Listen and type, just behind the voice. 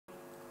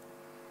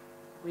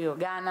hiyo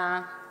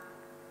Ghana,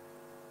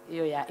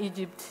 hiyo ya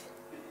Egypt.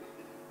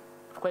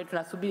 Kwa hiyo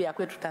tunasubiri ya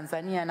kwetu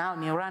Tanzania, nao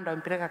ni Rwanda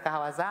wamepeleka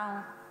kahawa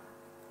zao.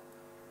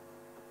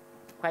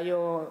 Kwa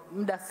hiyo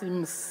muda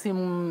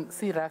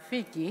si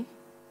rafiki,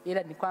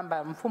 ila ni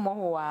kwamba mfumo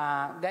huu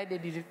wa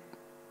Guided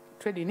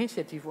Trade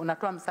Initiative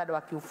unatoa msaada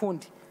wa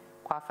kiufundi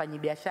kwa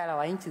wafanyabiashara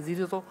wa nchi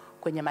zilizo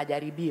kwenye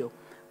majaribio.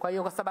 Kwa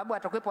hiyo kwa sababu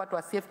atakuwepo watu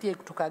wa CFTA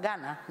kutoka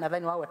Ghana,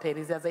 nadhani wao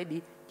wataelezea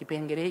zaidi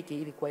kipengele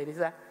hiki ili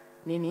kueleza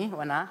nini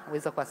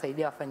wanaweza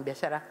kuwasaidia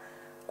wafanyabiashara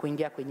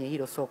kuingia kwenye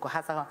hilo soko.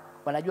 Hasa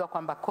wanajua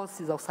kwamba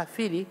kosti za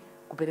usafiri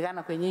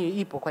kupelekana kwenye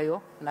hiyo ipo, kwa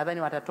hiyo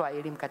nadhani watatoa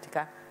elimu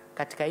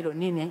katika hilo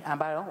nini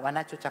ambalo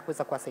wanacho cha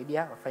kuweza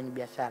kuwasaidia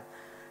wafanyabiashara.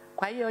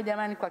 Kwa hiyo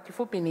jamani, kwa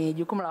kifupi ni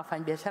jukumu la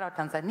wafanyabiashara wa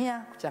Tanzania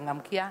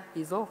kuchangamkia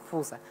hizo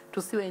fursa.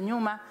 Tusiwe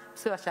nyuma,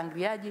 tusiwe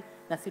washangiliaji,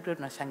 na sisi tuwe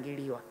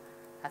tunashangiliwa.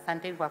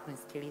 Asanteni kwa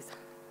kunisikiliza.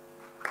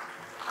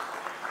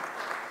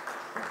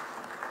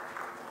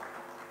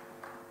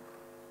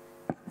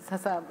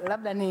 Sasa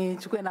labda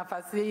nichukue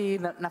nafasi hii,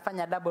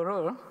 nafanya double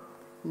role,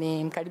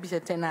 nimkaribishe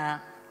tena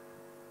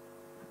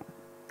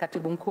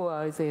katibu mkuu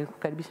aweze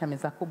kukaribisha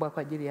meza kubwa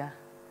kwa ajili ya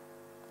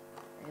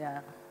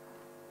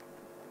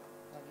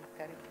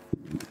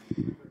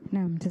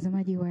Na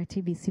mtazamaji wa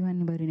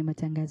TBC1, bado ni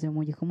matangazo ya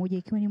moja kwa moja,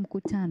 ikiwa ni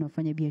mkutano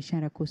wafanya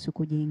biashara kuhusu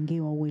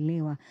kujengewa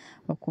uelewa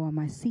wa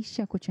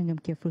kuhamasisha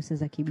kuchangamkia fursa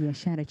za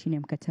kibiashara chini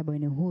ya mkataba wa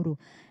eneo huru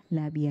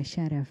la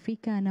biashara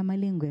Afrika, na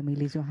malengo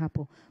yameelezwa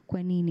hapo.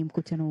 Kwa nini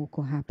mkutano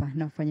uko hapa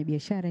na wafanya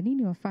biashara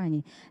nini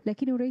wafanye,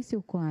 lakini urahisi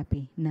uko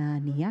wapi na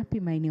ni yapi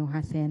maeneo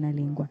hasa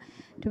yanalengwa?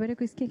 Tupate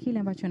kusikia kile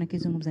ambacho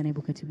anakizungumza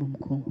naibu katibu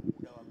mkuu.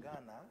 Muda wa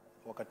Ghana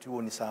wakati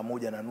huo ni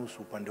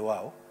 1:30 upande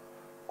wao.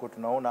 Kwa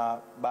tunaona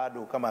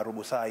bado kama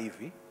robo saa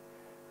hivi,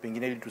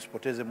 pengine ili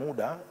tusipoteze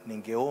muda,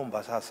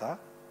 ningeomba sasa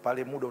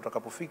pale muda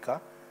utakapofika,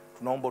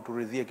 tunaomba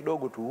turidhie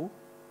kidogo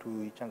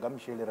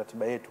tuichangamshe ile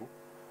ratiba yetu.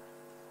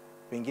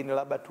 Pengine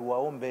labda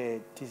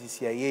tuwaombe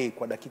TCCIA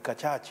kwa dakika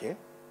chache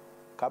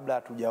kabla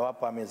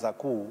hatujawapa meza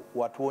kuu,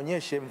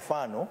 watuonyeshe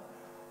mfano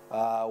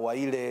wa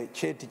ile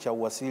cheti cha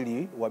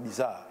uwasili wa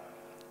bidhaa.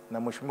 Na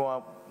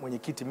mheshimiwa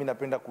mwenyekiti, mimi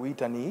napenda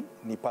kuita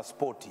ni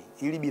pasipoti,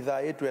 ili bidhaa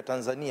yetu ya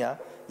Tanzania,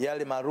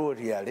 yale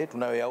marori yale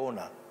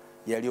tunayoyaona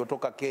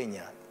yaliyotoka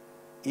Kenya,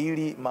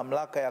 ili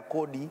mamlaka ya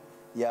kodi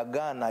ya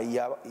Ghana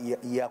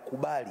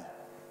yakubali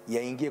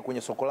yaingie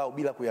kwenye soko lao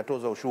bila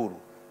kuyatoza ushuru,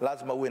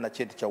 lazima uwe na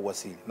cheti cha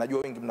uwasili.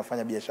 Najua wengi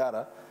mnafanya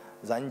biashara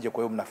za nje,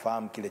 kwa hiyo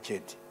mnafahamu kile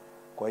cheti.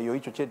 Kwa hiyo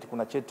hicho cheti,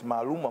 kuna cheti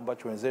maalum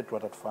ambacho wenzetu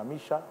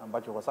watatufahamisha,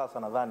 ambacho kwa sasa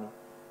nadhani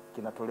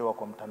kinatolewa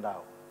kwa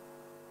mtandao.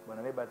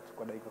 Bwana Nebat,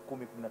 kwa dakika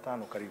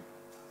 10-15 karibu.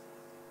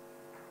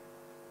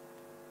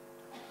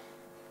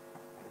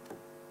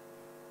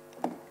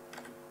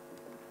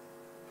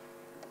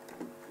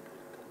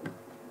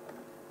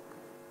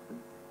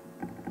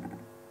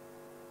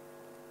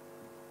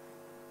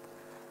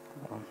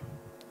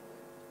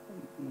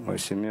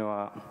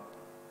 Mheshimiwa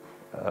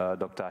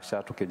Dr.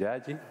 Ashatu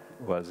Kijaji,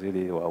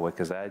 Waziri wa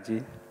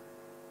Uwekezaji,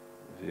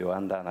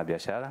 Viwanda na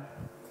Biashara,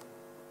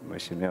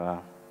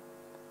 Mheshimiwa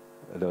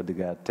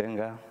Leodiga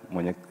Tenga,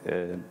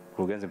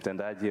 mkurugenzi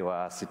mtendaji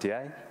wa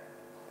CTI,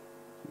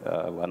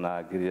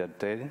 Bwana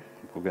Giriadteri,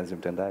 mkurugenzi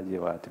mtendaji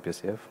wa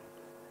TPSF,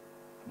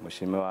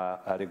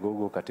 Mheshimiwa Ali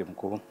Gugu, katibu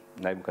mkuu,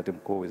 naibu katibu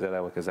mkuu Wizara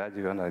ya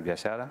Uwekezaji, Viwanda na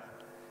Biashara,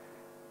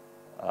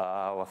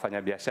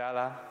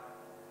 wafanyabiashara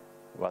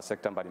wa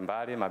sekta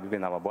mbalimbali, mabibi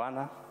na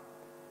mabwana,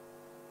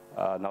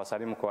 na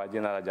wasalimu kwa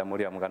jina la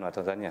Jamhuri ya Muungano wa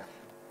Tanzania.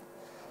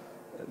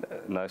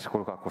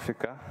 Nashukuru kwa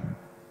kufika.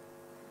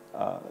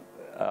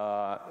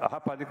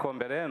 Hapa niko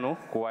mbele yenu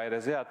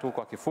kuwaelezea tu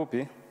kwa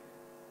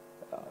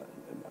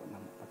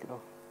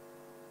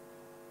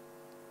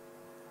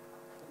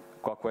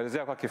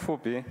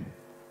kifupi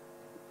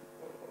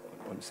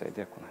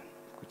unisaidie kuna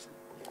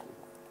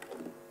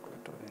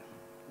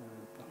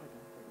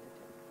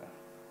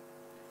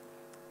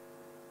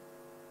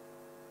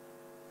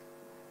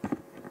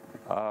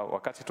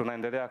wakati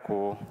tunaendelea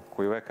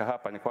kuiweka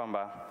hapa, ni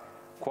kwamba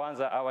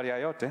kwanza, awali ya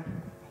yote,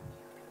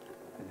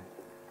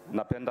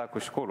 napenda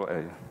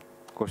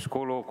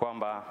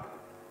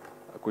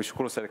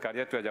kushukuru serikali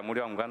yetu ya Jamhuri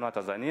ya Muungano wa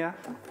Tanzania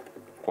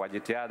kwa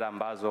jitihada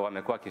ambazo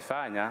wamekuwa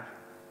kifanya,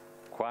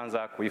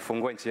 kwanza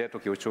kuifungua nchi yetu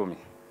kiuchumi,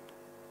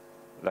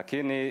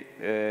 lakini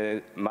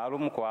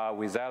maalum kwa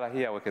wizara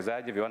hii ya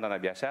Uwekezaji, Viwanda na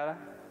Biashara,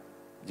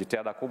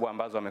 jitihada kubwa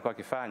ambazo wamekuwa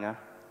kifanya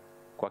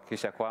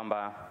kuhakikisha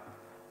kwamba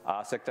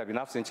sekta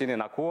binafsi nchini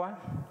inakuwa,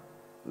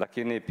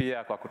 lakini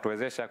pia kwa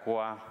kutuwezesha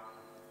kuwa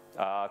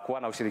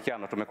na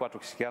ushirikiano. Tumekuwa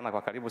tukishirikiana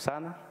kwa karibu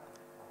sana,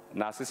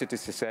 na sisi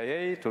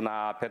TCCIA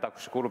tunapenda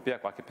kushukuru pia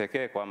kwa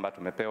kipekee kwamba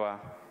tumepewa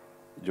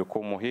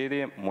jukumu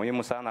hili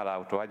muhimu sana la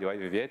utoaji wa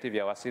hivi vyeti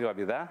vya wasili wa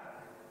bidhaa,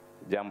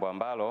 jambo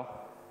ambalo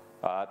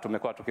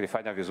tumekuwa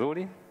tukilifanya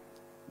vizuri.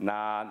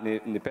 Na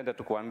nipende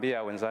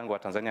tukuambia wenzangu wa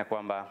Tanzania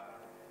kwamba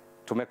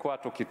tumekuwa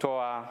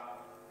tukitoa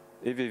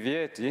hivi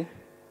vyeti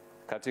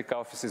katika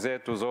ofisi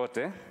zetu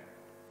zote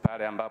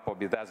pale ambapo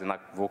bidhaa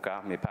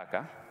zinavuka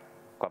mipaka.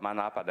 Kwa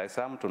maana hapa Dar es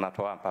Salaam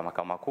tunatoa hapa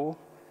makao makuu,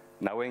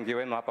 na wengi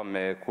wenu hapa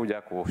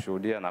mmekuja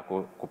kushuhudia na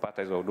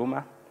kupata hizo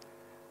huduma.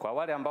 Kwa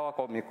wale ambao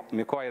wako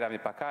mikoa ya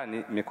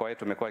mipakani, mikoa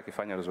yetu imekuwa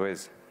ikifanya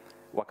zoezi.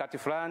 Wakati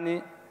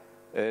fulani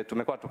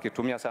tumekuwa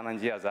tukitumia sana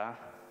njia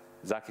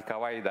za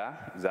kikawaida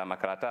za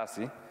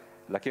makaratasi,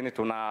 lakini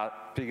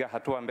tunapiga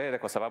hatua mbele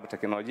kwa sababu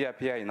teknolojia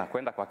pia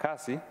inakwenda kwa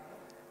kasi.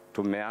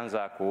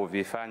 Tumeanza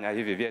kuvifanya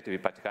hivi vyeti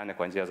vipatikane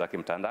kwa njia za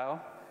kimtandao.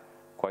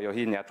 Kwa hiyo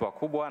hii ni hatua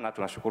kubwa, na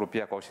tunashukuru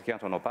pia kwa ushirikiano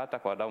tunaopata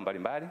kwa wadau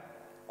mbalimbali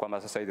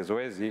kwamba sasa hili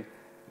zoezi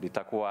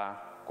litakuwa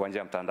kwa njia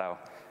ya mtandao.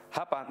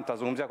 Hapa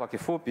nitazungumzia kwa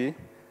kifupi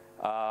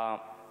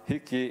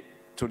hiki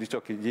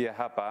tulichokijia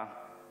hapa,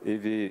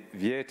 hivi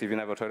vyeti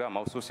vinavyotolewa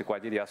mahususi kwa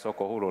ajili ya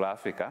soko huru la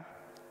Afrika,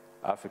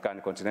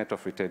 African Continental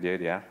Free Trade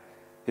Area.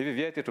 Hivi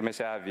vyeti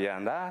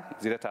tumeshaviandaa,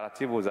 zile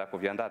taratibu za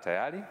kuviandaa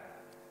tayari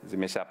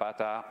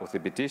zimeshapata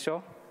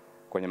uthibitisho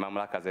kwenye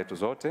mamlaka zetu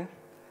zote,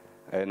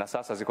 na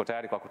sasa ziko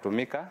tayari kwa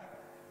kutumika.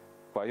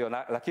 Kwa hiyo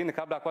lakini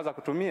kabla ya kuanza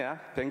kutumia,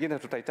 pengine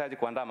tutahitaji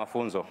kuandaa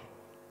mafunzo.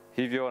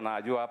 Hivyo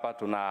najua hapa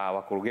tuna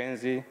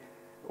wakurugenzi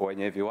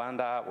wenye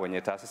viwanda,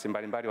 wenye taasisi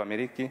mbalimbali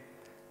wamiliki.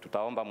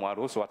 Tutaomba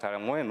mwaruhusu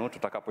wataalamu wenu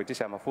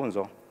tutakapoitisha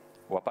mafunzo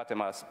wapate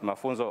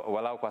mafunzo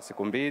walau kwa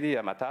siku 2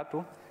 ama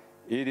 3,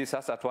 ili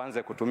sasa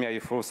tuanze kutumia hii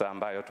fursa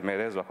ambayo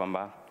tumeelezwa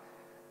kwamba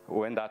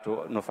huenda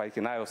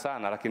tunufaiki nayo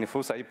sana, lakini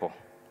fursa ipo.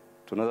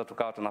 Tunaweza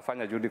tukawa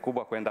tunafanya juhudi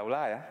kubwa kwenda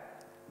Ulaya,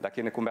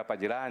 lakini kumbe hapa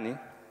jirani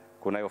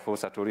kuna hiyo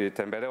fursa.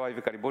 Tulitembelewa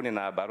hivi karibuni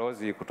na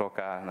balozi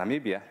kutoka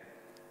Namibia.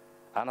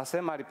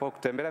 Anasema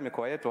alipotembelea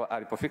mikoa yetu,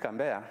 alipofika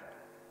Mbeya,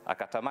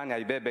 akatamani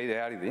aibebe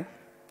ile ardhi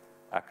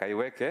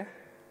akaiweke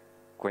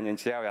kwenye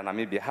nchi yao ya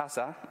Namibia,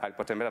 hasa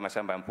alipotembelea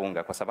mashamba ya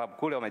mpunga, kwa sababu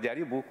kule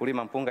wamejaribu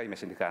kulima mpunga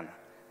imeshindikana.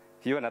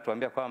 Hiyo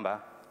inatuambia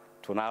kwamba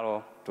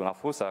tuna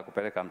fursa ya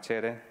kupeleka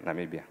mchele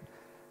Namibia.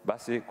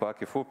 Basi kwa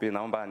kifupi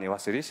naomba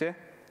niwasilishe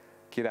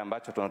kile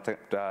ambacho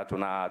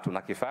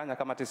tunakifanya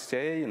kama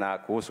TCCIA na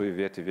kuhusu hivi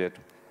vyeti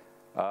vyetu.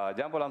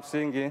 Jambo la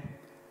msingi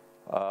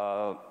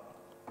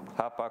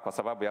hapa, kwa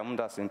sababu ya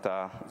muda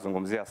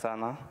sitazungumzia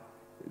sana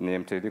ni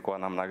mtiririko wa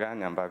namna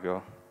gani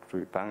ambavyo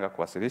tulipanga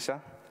kuwasilisha,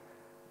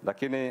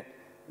 lakini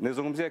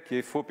nizungumzie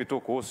kifupi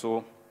tu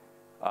kuhusu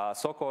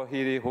soko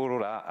hili huru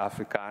la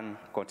African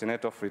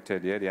Continental Free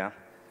Trade Area,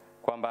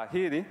 kwamba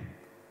hili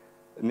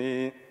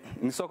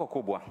ni soko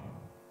kubwa.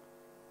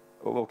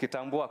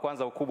 Ukitambua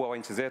kwanza ukubwa wa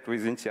nchi zetu,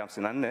 hizi nchi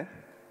 54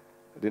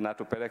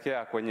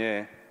 linatupelekea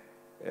kwenye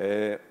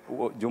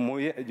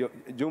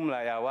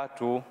jumla ya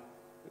watu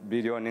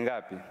bilioni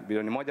ngapi?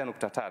 Bilioni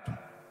 1.3,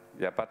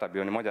 yapata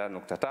bilioni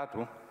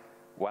 1.3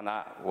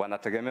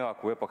 wanategemewa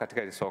kuwepo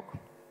katika hili soko.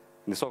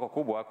 Ni soko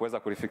kubwa kuweza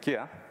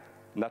kulifikia,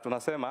 na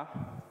tunasema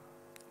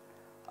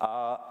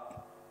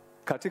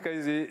katika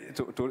hizi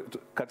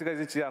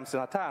nchi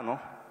 55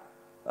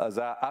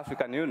 za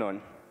African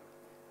Union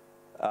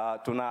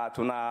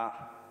tuna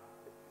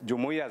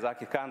jumuiya za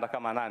kikanda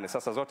kama 8.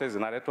 Sasa zote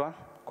zinaletwa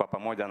kwa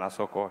pamoja na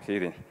soko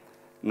hili,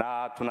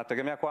 na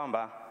tunategemea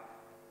kwamba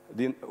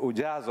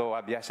ujazo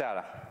wa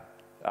biashara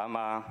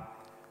ama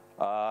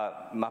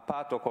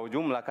mapato kwa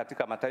ujumla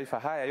katika mataifa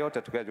haya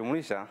yote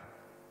tukiyajumlisha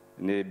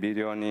ni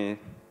bilioni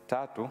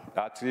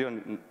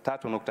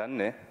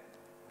 3.4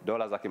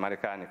 dola za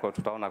Kimarekani. Kwa hiyo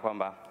tutaona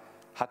kwamba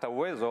hata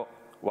uwezo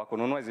wa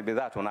kununua hizi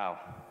bidhaa tunao,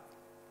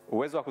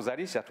 uwezo wa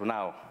kuzalisha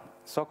tunao,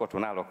 soko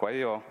tunalo. Kwa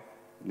hiyo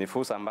ni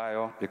fursa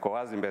ambayo iko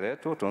wazi mbele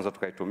yetu, tunaweza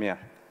tukaitumia.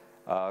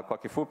 Kwa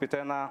kifupi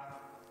tena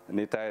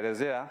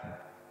nitaelezea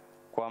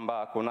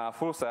kwamba kuna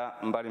fursa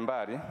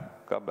mbalimbali.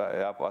 Kabla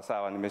ya hapo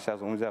sawa,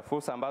 nimeshazungumzia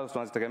fursa ambazo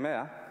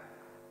tunazitegemea.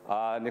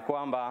 Ni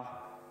kwamba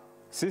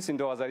sisi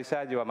ndio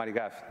wazalishaji wa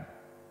malighafi.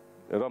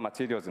 Raw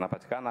materials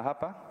zinapatikana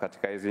hapa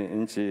katika hizi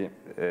nchi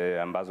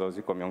ambazo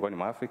ziko miongoni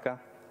mwa Afrika,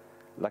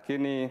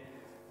 lakini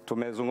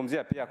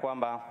tumezungumzia pia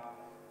kwamba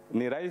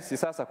ni rahisi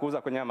sasa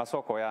kuuza kwenye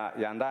masoko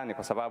ya ndani,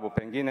 kwa sababu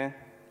pengine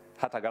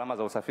hata gharama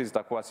za usafiri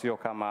zitakuwa sio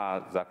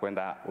kama za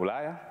kwenda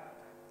Ulaya,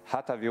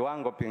 hata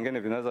viwango pengine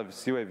vinaweza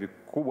visiwe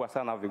vikubwa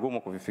sana,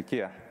 vigumu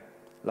kuvifikia,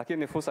 lakini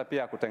ni fursa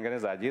pia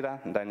kutengeneza ajira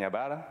ndani ya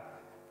bara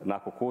na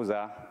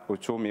kukuza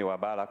uchumi wa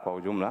bara kwa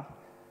ujumla.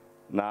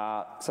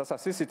 Na sasa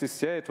sisi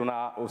TCCIA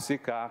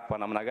tunahusika kwa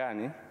namna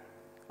gani?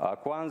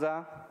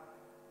 Kwanza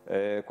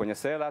kwenye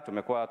sera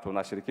tumekuwa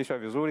tunashirikishwa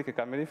vizuri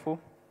kikamilifu,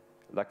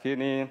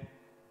 lakini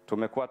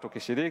tumekuwa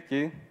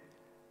tukishiriki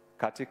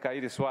katika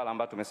hili swala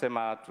ambalo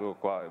tumesema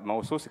kwa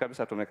mahususi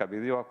kabisa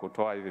tumekabidhiwa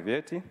kutoa hivi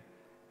vyeti,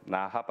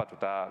 na hapa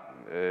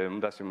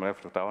muda si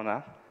mrefu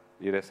tutaona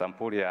ile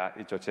sampuli ya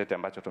hicho cheti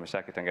ambacho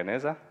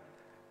tumeshakitengeneza.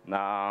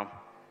 Na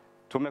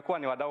tumekuwa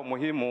ni wadau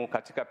muhimu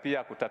katika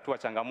pia kutatua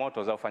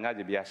changamoto za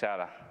ufanyaji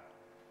biashara,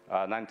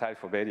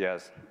 non-tariff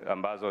barriers,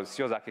 ambazo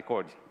sio za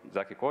kikodi.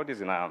 Za kikodi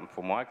zina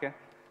mfumo wake,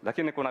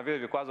 lakini kuna vile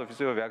vikwazo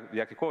visivyo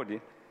vya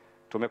kikodi.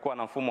 Tumekuwa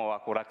na mfumo wa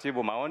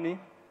kuratibu maoni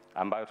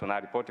ambayo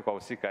tunaripoti kwa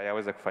husika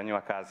yaweze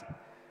kufanyiwa kazi,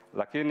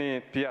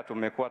 lakini pia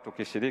tumekuwa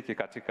tukishiriki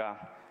katika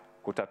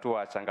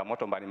kutatua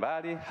changamoto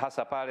mbalimbali,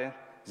 hasa pale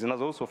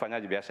zinazohusu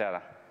ufanyaji biashara.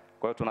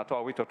 Kwa hiyo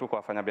tunatoa wito tu kwa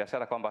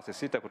wafanyabiashara kwamba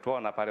wasisite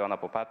kutuona pale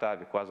wanapopata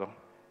vikwazo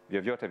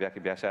vyovyote vya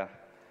kibiashara.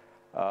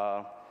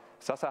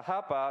 Sasa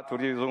hapa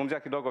tulizungumzia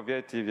kidogo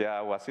vyeti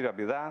vya uasili wa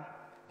bidhaa.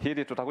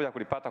 Hili tutakuja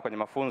kulipata kwenye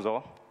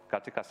mafunzo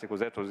katika siku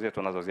zetu zile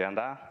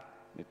tunazoziandaa.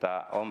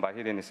 Nitaomba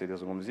hili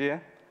nisilizungumzie,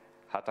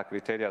 hata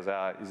criteria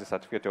za hizi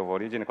certificate of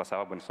origin kwa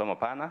sababu ni somo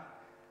pana.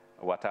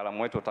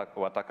 Wataalamu wetu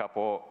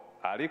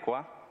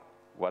watakapoalikwa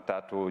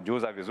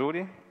watatujuza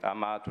vizuri,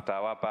 ama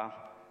tutawapa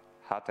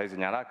hata hizi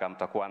nyaraka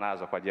mtakuwa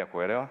nazo kwa ajili ya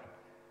kuelewa.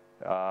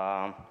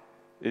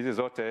 Hizi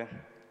zote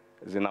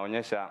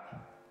zinaonyesha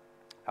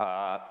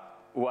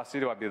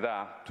uasili wa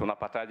bidhaa,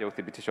 tunapataje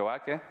uthibitisho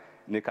wake.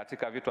 Ni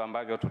katika vitu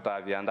ambavyo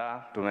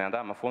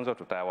tumeandaa mafunzo,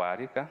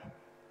 tutawaalika.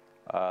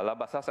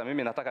 Labda sasa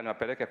mimi nataka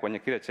niwapeleke kwenye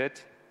kile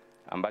cheti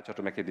ambacho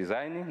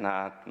tumekidesign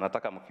na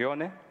nataka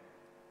mkione.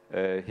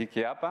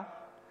 Hiki hapa,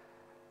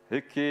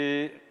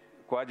 hiki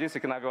kwa jinsi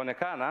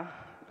kinavyoonekana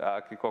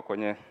kiko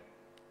kwenye,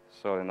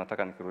 sorry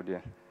nataka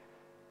nikirudie.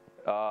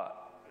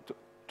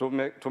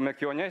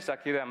 Tumekionyesha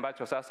kile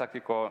ambacho sasa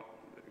kiko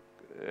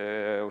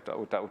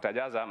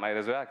utajaza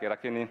maelezo yake,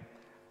 lakini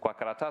kwa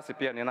karatasi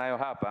pia ninayo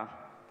hapa,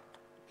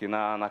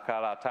 kina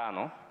nakala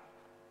 5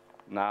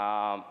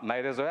 na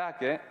maelezo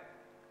yake.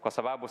 Kwa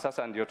sababu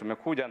sasa ndio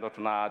tumekuja, ndio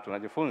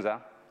tunajifunza,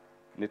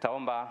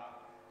 nitaomba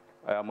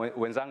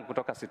wenzangu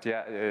kutoka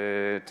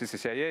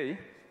TCCIA,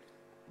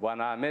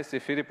 Bwana Messi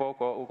Filipo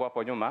huko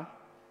hapo nyuma,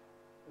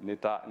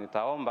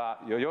 nitaomba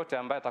yoyote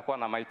ambaye atakuwa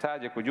na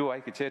mahitaji kujua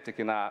hiki cheti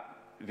kina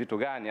vitu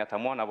gani,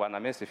 atamwona Bwana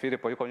Messi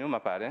Filipo yuko nyuma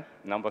pale,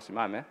 naomba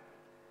simame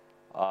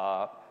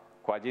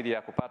kwa ajili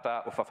ya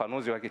kupata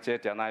ufafanuzi wa hiki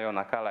cheti. Anayo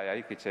nakala ya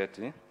hiki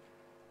cheti,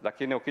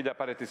 lakini ukija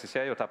pale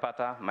TCCIA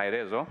utapata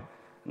maelezo,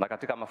 na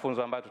katika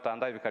mafunzo ambayo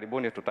tutaandaa hivi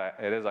karibuni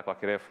tutaeleza kwa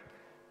kirefu.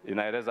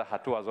 Inaeleza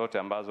hatua zote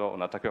ambazo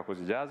unatakiwa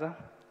kuzijaza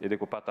ili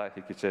kupata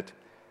hiki cheti.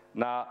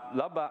 Na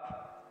labda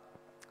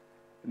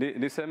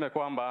niseme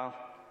kwamba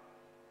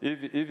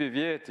hivi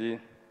vyeti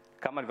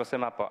kama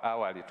nilivyosema hapo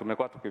awali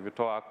tumekuwa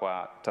tukivitoa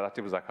kwa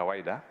taratibu za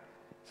kawaida.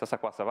 Sasa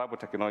kwa sababu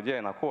teknolojia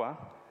inakuwa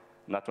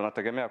na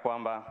tunategemea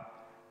kwamba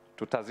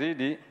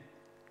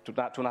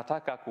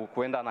tunataka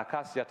kuenda na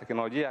kasi ya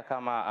teknolojia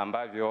kama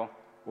ambavyo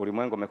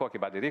ulimwengu umekuwa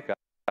ukibadilika,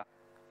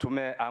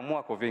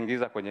 tumeamua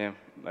kuviingiza kwenye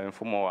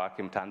mfumo wa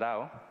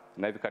kimtandao,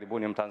 na hivi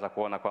karibuni mtaanza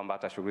kuona kwamba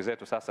hata shughuli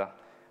zetu sasa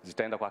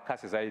zitaenda kwa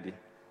kasi zaidi.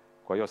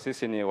 Kwa hiyo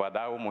sisi ni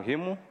wadau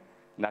muhimu,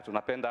 na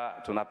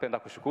tunapenda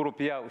kushukuru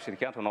pia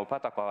ushirikiano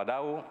tunaopata kwa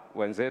wadau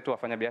wenzetu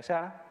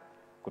wafanyabiashara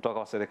kutoka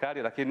kwa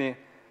serikali, lakini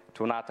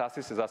tuna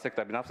taasisi za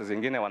sekta binafsi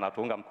zingine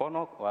wanatuunga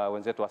mkono,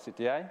 wenzetu wa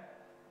CTI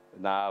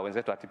na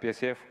wenzetu wa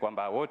TPSF,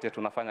 kwamba wote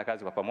tunafanya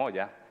kazi kwa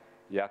pamoja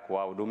ya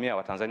kuwahudumia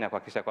Watanzania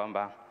kuhakikisha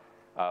kwamba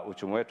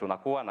uchumi wetu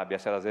unakuwa na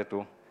biashara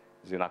zetu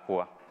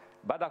zinakuwa.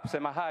 Baada ya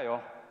kusema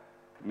hayo,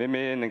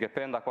 mimi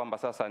ningependa kwamba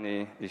sasa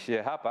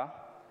niishie hapa.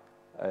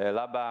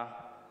 Labda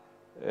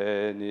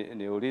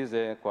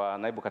niulize kwa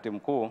naibu katibu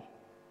mkuu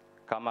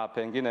kama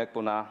pengine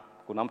kuna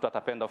mtu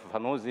atapenda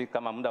ufafanuzi,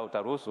 kama muda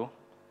utaruhusu.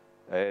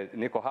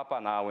 Niko hapa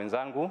na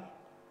wenzangu,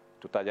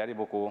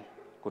 tutajaribu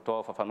kutoa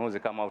ufafanuzi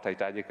kama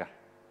utahitajika.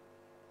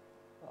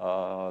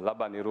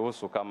 Labda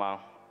niruhusu kama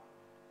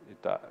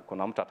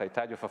kuna mtu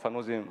atahitaji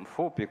ufafanuzi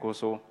mfupi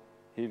kuhusu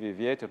hivi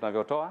vyeti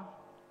tunavyotoa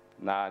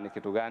na ni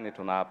kitu gani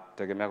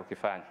tunategemea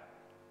kukifanya.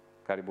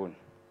 Karibuni.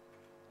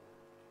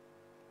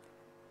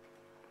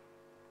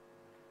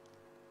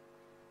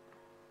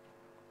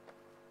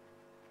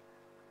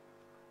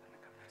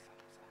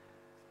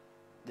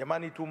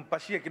 Jamani,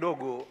 tumpashie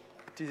kidogo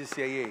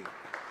TCCIA.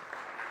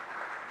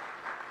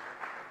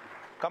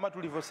 Kama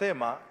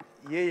tulivyosema,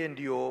 yeye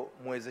ndio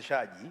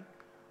mwezeshaji,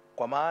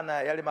 kwa maana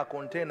yale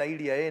makontena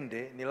ili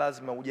yaende ni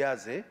lazima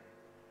ujaze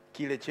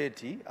kile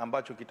cheti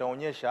ambacho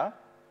kitaonyesha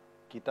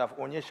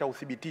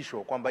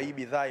uthibitisho kwamba hii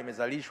bidhaa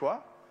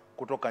imezalishwa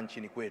kutoka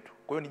nchini kwetu.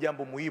 Kwa hiyo ni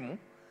jambo muhimu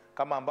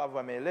kama ambavyo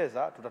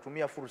ameeleza.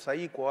 Tutatumia fursa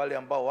hii kwa wale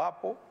ambao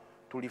wapo,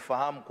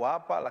 tulifahamu kwa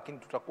hapa, lakini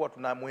tutakuwa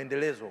tuna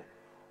muendelezo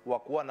wa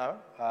kuwa na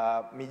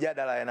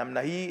mijadala ya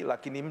namna hii,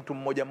 lakini mtu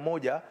mmoja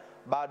mmoja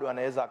bado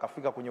anaweza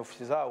akafika kwenye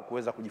ofisi zao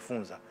kuweza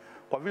kujifunza.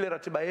 Kwa vile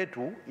ratiba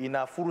yetu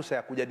ina fursa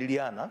ya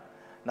kujadiliana,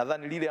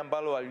 nadhani lile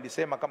ambalo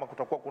alilisema kama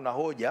kutakuwa kuna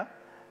hoja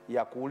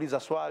ya kuuliza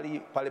swali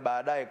pale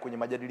baadaye kwenye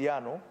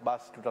majadiliano,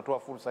 basi tutatoa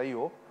fursa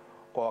hiyo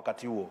kwa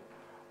wakati huo.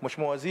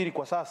 Mheshimiwa Waziri,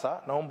 kwa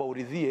sasa naomba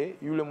uridhie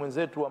yule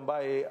mwenzetu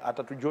ambaye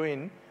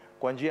atatujoin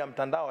kwa njia ya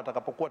mtandao,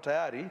 atakapokuwa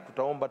tayari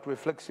tutaomba tuwe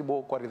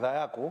flexible kwa ridhaa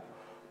yako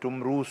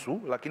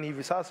tumruhusu, lakini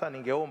hivi sasa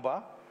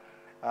ningeomba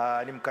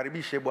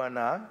nimkaribishe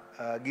Bwana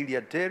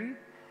Gilead Terry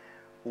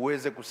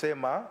uweze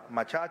kusema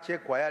machache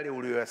kwa yale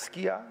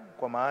uliyoyasikia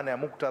kwa maana ya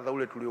muktadha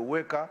ule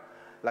tuliouweka,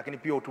 lakini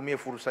pia utumie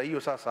fursa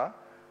hiyo sasa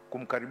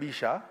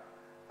kumkaribisha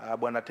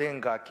Bwana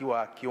Tenga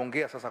akiwa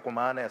akiongea sasa kwa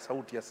maana ya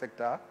sauti ya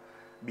sekta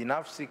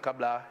binafsi,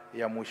 kabla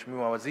ya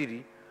Mheshimiwa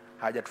Waziri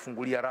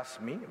hajatufungulia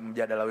rasmi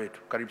mjadala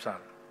wetu. Karibu sana.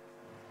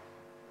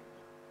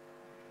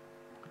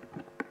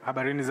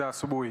 Habarini za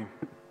asubuhi.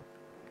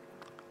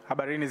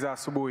 Habarini za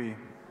asubuhi.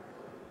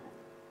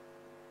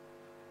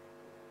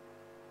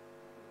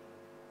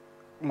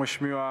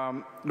 Mheshimiwa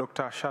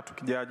Dr. Shatu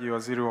Kijaji,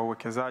 Waziri wa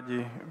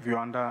Uwekezaji,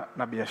 Viwanda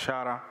na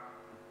Biashara,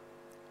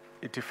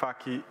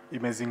 itifaki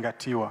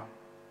imezingatiwa.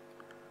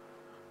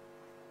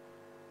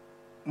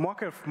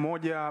 Mwaka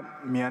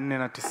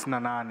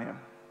 1498,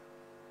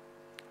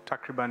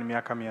 takriban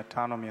miaka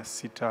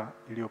 500-600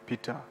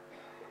 iliyopita,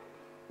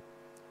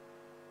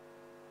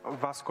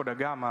 Vasco da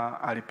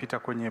Gama alipita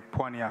kwenye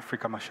pwani ya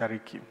Afrika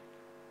Mashariki.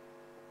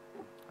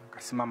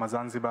 Akasimama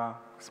Zanzibar,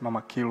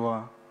 akasimama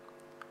Kilwa,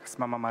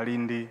 akasimama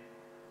Malindi.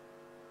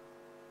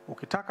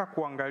 Ukitaka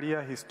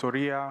kuangalia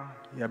historia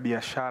ya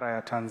biashara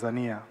ya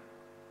Tanzania,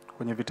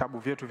 kwenye vitabu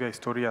vyetu vya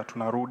historia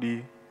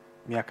tunarudi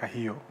miaka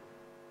hiyo.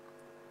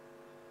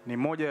 Ni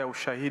moja ya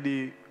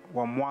ushahidi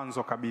wa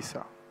mwanzo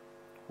kabisa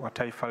wa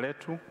taifa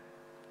letu,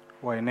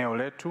 wa eneo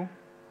letu,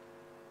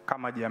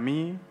 kama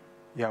jamii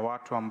ya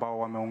watu ambao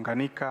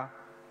wameunganika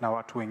na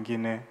watu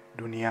wengine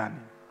duniani.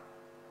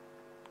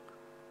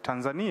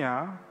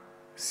 Tanzania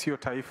sio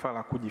taifa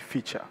la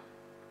kujificha.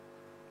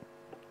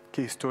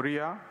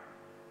 Kihistoria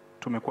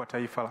tumekuwa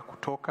taifa la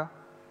kutoka,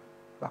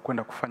 la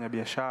kwenda kufanya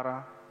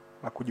biashara,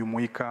 la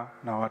kujumuika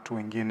na watu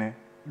wengine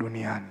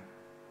duniani.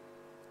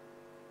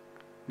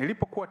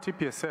 Nilipokuwa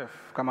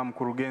TPSF kama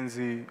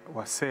mkurugenzi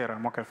wa sera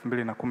mwaka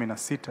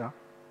 2016,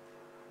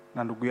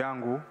 na ndugu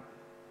yangu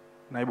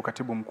naibu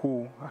katibu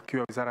mkuu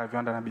akiwa Wizara ya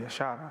Viwanda na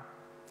Biashara,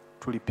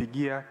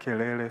 tulipigia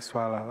kelele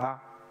swala la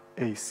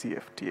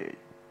AfCFTA.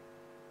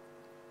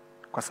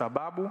 Kwa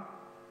sababu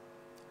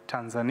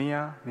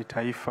Tanzania ni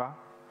taifa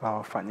la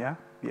wafanya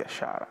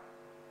biashara.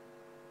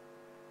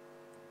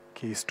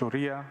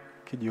 Kihistoria,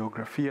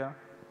 kijiografia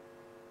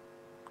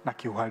na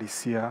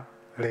kiuhalisia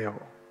leo.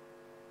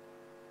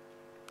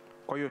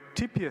 Kwa hiyo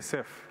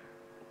TPSF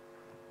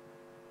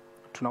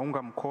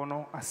tunaunga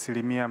mkono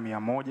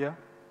 100%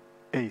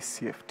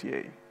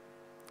 AfCFTA.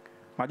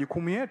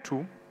 Majukumu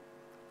yetu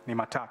ni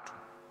matatu.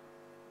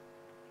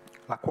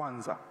 La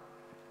kwanza,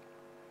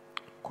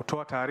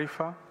 kutoa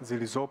taarifa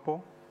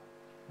zilizopo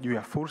juu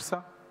ya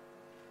fursa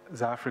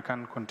za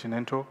African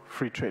Continental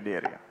Free Trade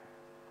Area.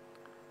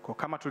 Kwa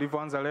kama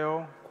tulivyoanza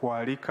leo,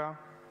 kualika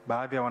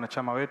baadhi ya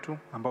wanachama wetu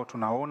ambao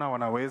tunaona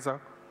wanaweza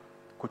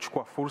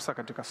kuchukua fursa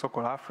katika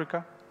soko la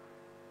Afrika,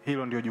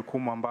 hilo ndio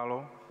jukumu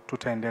ambalo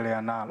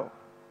tutaendelea nalo.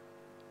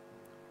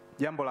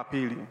 Jambo la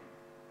pili,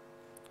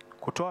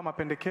 kutoa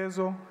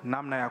mapendekezo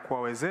namna ya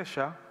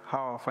kuwawezesha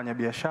hawa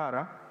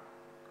wafanyabiashara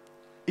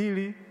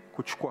ili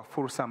kuchukua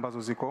fursa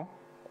ambazo ziko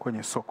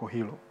kwenye soko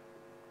hilo.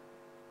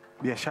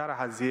 Biashara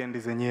haziendi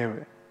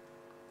zenyewe.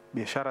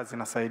 Biashara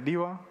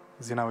zinasaidiwa,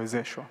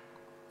 zinawezeshwa.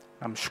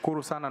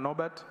 Namshukuru sana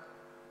Norbert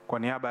kwa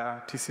niaba ya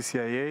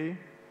TCCIA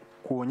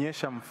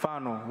kuonyesha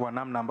mfano wa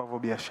namna ambavyo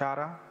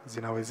biashara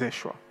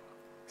zinawezeshwa.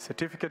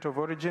 Certificate of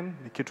Origin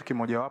ni kitu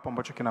kimojawapo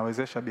ambacho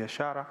kinawezesha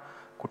biashara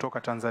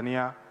kutoka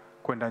Tanzania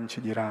kwenda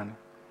nchi jirani.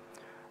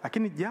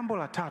 Lakini jambo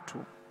la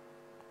tatu,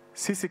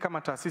 sisi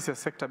kama taasisi ya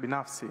sekta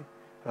binafsi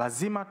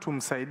lazima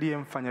tumsaidie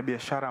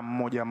mfanyabiashara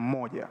mmoja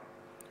mmoja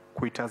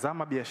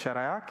kuitazama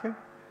biashara yake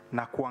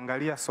na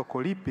kuangalia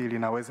soko lipi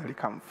linaweza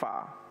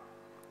likamfaa.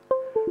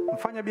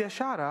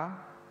 Mfanyabiashara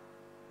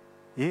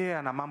yeye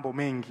ana mambo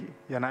mengi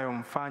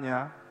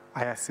yanayomfanya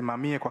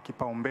ayasimamie kwa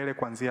kipaumbele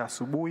kuanzia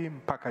asubuhi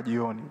mpaka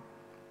jioni.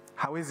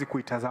 Hawezi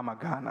kuitazama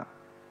Ghana.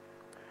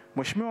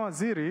 Mheshimiwa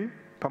Waziri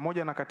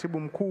pamoja na Katibu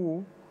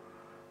Mkuu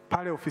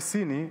pale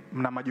ofisini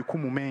mna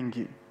majukumu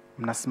mengi.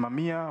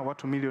 Mnasimamia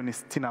watu milioni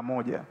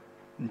 61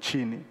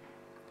 nchini.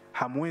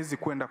 Hamwezi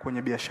kwenda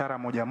kwenye biashara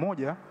moja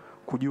moja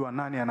kujua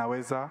nani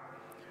anaweza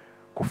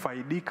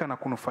kufaidika na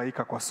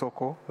kunufaika kwa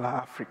soko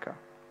la Afrika.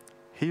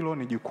 Hilo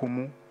ni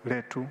jukumu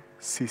letu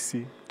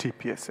sisi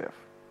TPSF.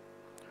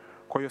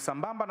 Kwa hiyo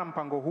sambamba na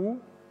mpango huu,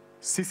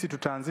 sisi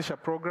tutaanzisha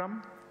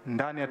program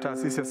ndani ya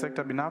taasisi ya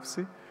sekta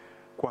binafsi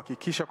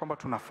kuhakikisha kwamba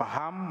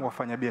tunafahamu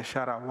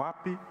wafanyabiashara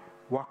wapi,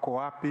 wako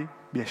wapi,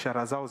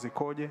 biashara zao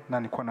zikoje na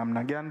ni kwa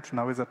namna gani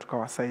tunaweza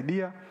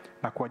tukawasaidia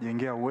na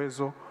kuwajengea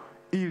uwezo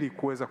ili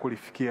kuweza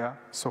kulifikia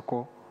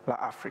soko la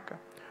Afrika.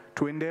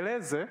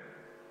 Tuendeleze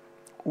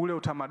ule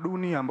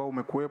utamaduni ambao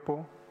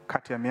umekuwepo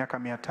kati ya miaka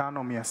 500,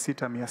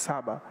 600,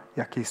 700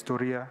 ya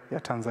kihistoria ya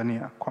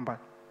Tanzania, kwamba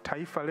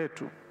taifa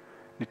letu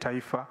ni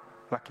taifa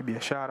la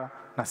kibiashara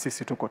na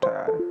sisi tuko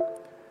tayari.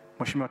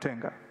 Mheshimiwa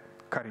Tenga,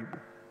 karibu.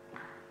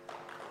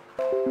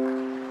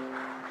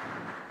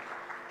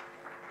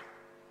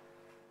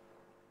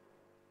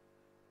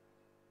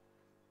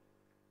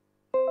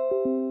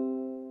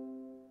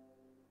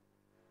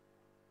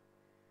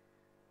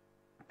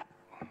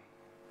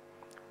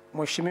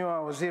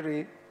 Mheshimiwa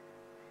Waziri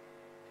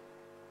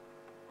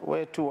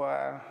wetu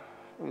wa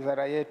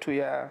wizara yetu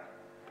ya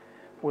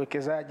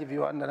uwekezaji,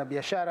 viwanda na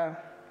biashara,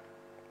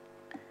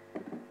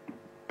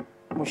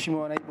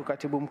 Mheshimiwa Naibu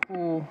Katibu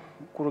Mkuu,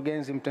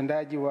 mkurugenzi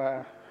mtendaji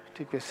wa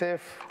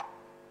TPSF,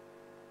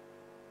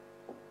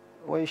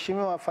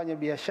 waheshimiwa wafanya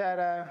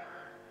biashara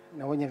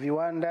na wenye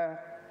viwanda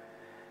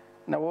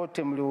na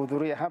wote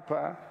mliohudhuria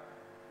hapa.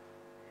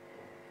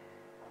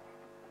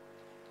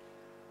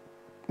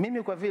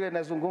 Mimi kwa vile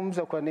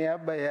nazungumza kwa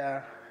niaba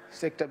ya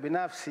sekta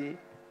binafsi,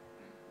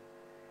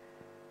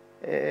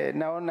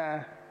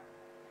 naona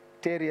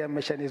Terry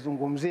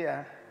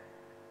ameshanizungumzia.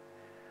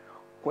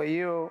 Kwa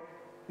hiyo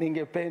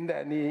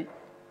ningependa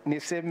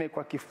niseme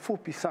kwa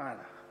kifupi sana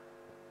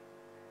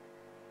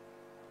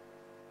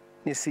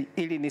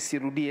ili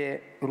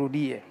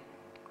nisirudie.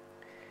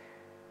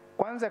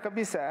 Kwanza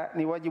kabisa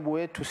ni wajibu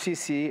wetu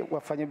sisi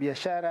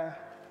wafanyabiashara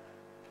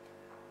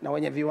na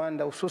wenye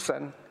viwanda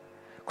hususan,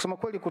 kusema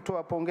kweli,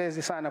 kutoa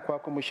pongezi sana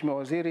kwako Mheshimiwa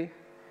Waziri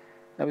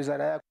na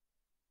wizara yako.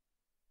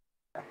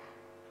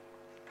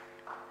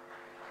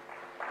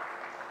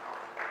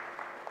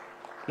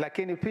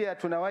 Lakini pia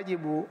tuna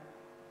wajibu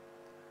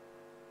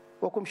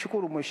wa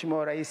kumshukuru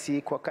Mheshimiwa Rais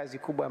kwa kazi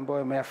kubwa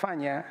ambayo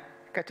ameyafanya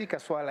katika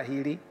swala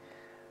hili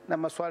na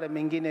masuala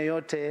mengine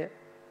yote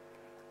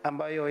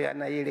ambayo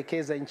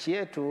yanaielekeza nchi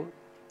yetu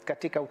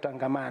katika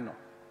utangamano.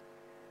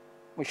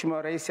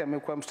 Mheshimiwa Rais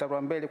amekuwa mstari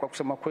wa mbele kwa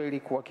kusema kweli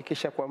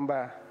kuhakikisha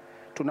kwamba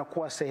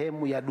tunakuwa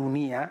sehemu ya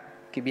dunia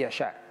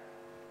kibiashara.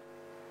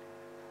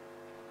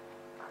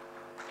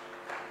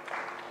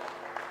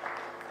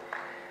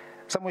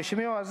 Sasa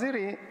Mheshimiwa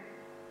Waziri,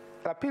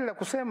 la pili la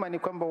kusema ni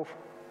kwamba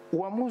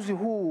uamuzi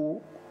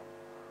huu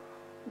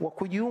wa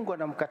kujiunga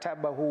na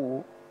mkataba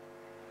huu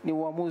ni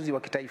uamuzi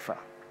wa kitaifa.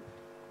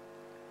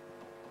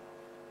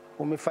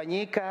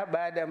 Umefanyika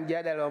baada ya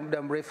mjadala wa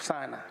muda mrefu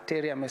sana.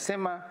 Terry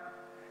amesema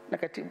na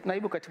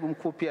naibu katibu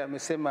mkuu pia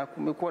amesema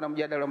kumekuwa na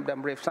mjadala wa muda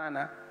mrefu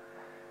sana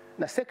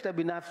na sekta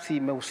binafsi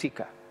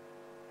imehusika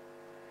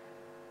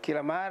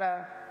kila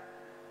mara,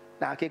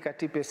 na hakika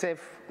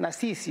TPSF na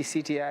sisi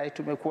CTI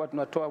tumekuwa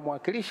tunatoa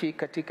mwakilishi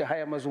katika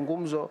haya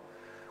mazungumzo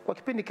kwa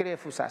kipindi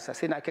kirefu sasa.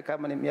 Sina hakika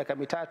kama ni miaka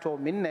 3 au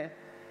 4,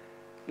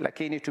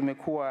 lakini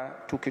tumekuwa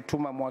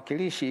tukituma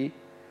mwakilishi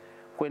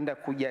kwenda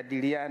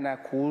kujadiliana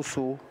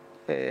kuhusu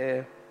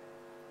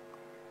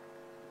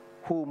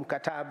huu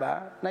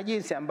mkataba na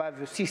jinsi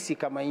ambavyo sisi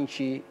kama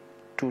nchi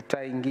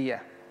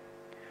tutaingia.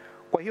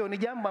 Kwa hiyo ni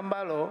jambo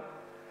ambalo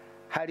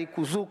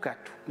halikuzuka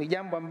tu, ni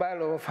jambo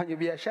ambalo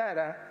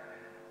wafanyabiashara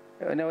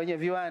na wenye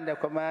viwanda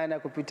kwa maana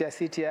kupitia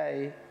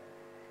CTI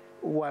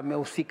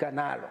wamehusika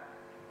nalo.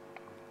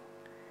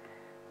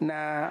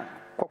 Na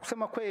kwa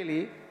kusema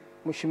kweli,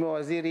 Mheshimiwa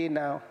Waziri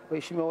na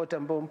waheshimiwa wote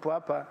ambao mpo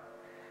hapa,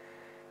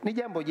 ni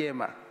jambo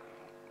jema.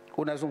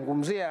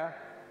 Unazungumzia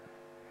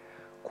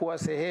kuwa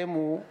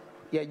sehemu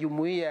ya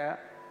jumuiya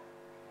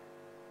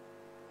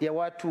ya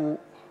watu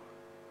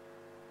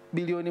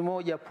bilioni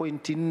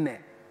 1.4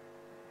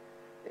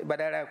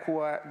 badala ya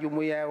kuwa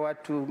jumuiya ya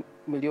watu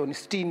milioni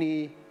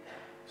 60,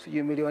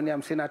 sijui milioni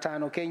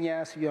 55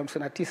 Kenya, sijui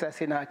 59,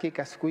 sina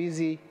hakika siku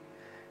hizi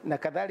na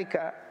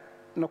kadhalika,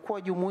 na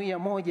kuwa jumuiya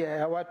moja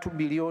ya watu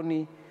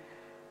bilioni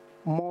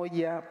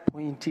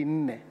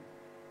 1.4.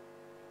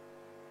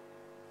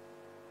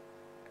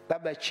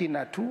 Labda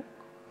China tu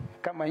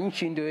kama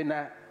nchi ndio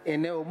ina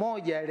eneo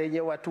moja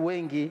lenye watu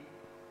wengi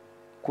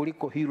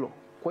kuliko hilo.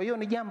 Kwa hiyo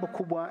ni jambo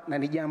kubwa na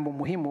ni jambo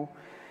muhimu,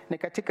 ni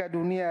katika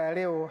dunia ya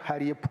leo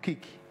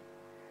haliepukiki.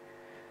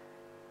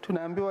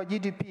 Tunaambiwa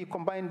GDP,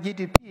 combined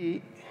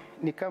GDP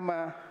ni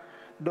kama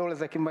dola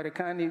za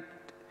Kimarekani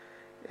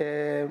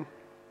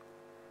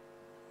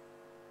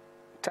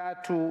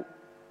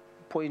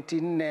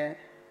 3.4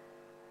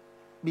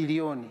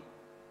 bilioni.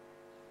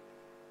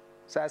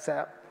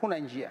 Sasa huna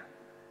njia,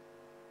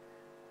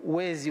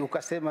 uwezi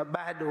ukasema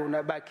bado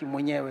unabaki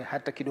mwenyewe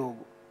hata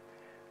kidogo.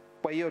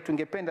 Kwa hiyo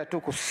tungependa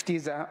tu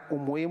kusisitiza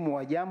umuhimu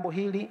wa jambo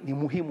hili. Ni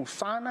muhimu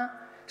sana,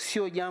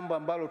 sio jambo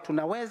ambalo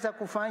tunaweza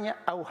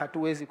kufanya au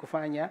hatuwezi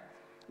kufanya,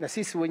 na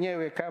sisi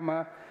wenyewe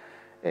kama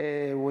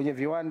wenye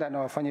viwanda na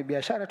wafanya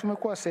biashara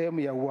tumekuwa sehemu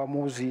ya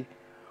uamuzi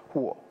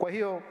huo. Kwa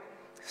hiyo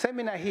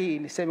semina hii,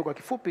 niseme kwa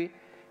kifupi,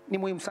 ni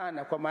muhimu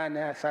sana kwa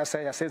maana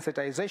sasa ya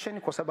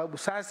sensitization, kwa sababu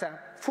sasa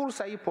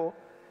fursa ipo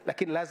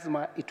lakini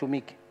lazima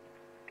itumike.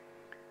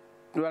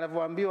 Ndio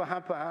wanavyoambiwa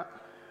hapa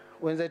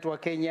wenzetu wa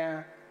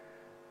Kenya,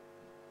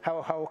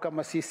 hao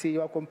kama sisi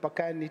wako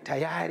mpakani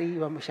tayari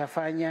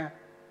wameshafanya,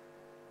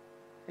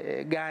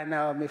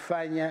 Ghana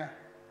wamefanya,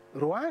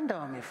 Rwanda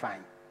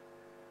wamefanya.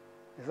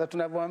 Sasa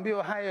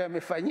tunavyoambiwa hayo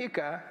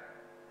yamefanyika,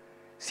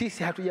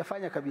 sisi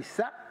hatujafanya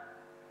kabisa.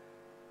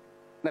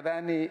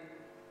 Nadhani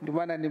ndio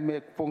maana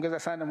nimekupongeza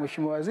sana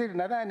Mheshimiwa Waziri,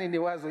 nadhani ni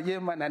wazo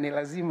jema na ni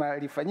lazima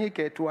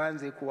lifanyike,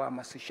 tuanze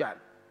kuhamasishana.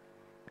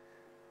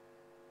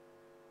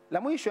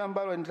 La mwisho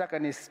ambalo nataka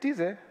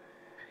nisitize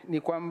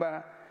ni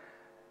kwamba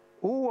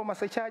huu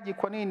uhamasishaji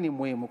kwa nini ni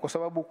muhimu? Kwa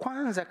sababu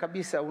kwanza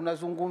kabisa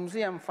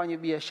unazungumzia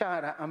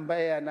mfanyabiashara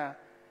ambaye ana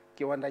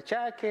kiwanda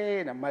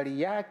chake na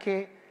mali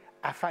yake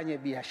afanye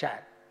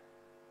biashara.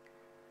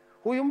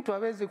 Huyu mtu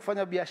hawezi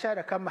kufanya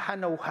biashara kama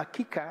hana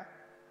uhakika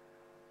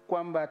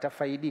kwamba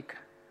atafaidika.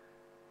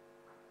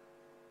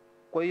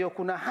 Kwa hiyo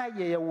kuna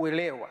haja ya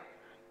uelewa,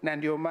 na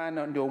ndio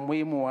maana ndio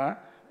umuhimu wa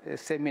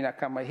semina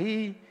kama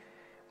hii,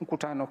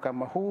 mkutano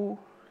kama huu,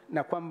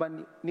 na kwamba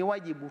ni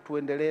wajibu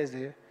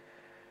tuendeleze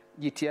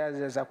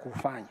jitihada za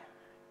kufanya.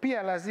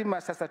 Pia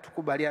lazima sasa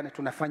tukubaliane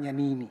tunafanya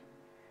nini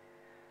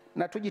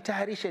na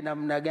tujitayarishe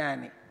namna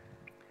gani.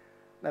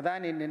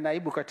 Nadhani ni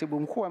naibu katibu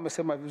mkuu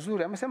amesema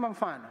vizuri, amesema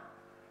mfano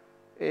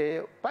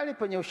pale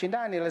penye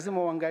ushindani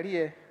lazima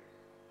uangalie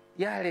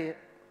yale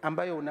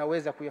ambayo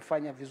unaweza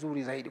kuyafanya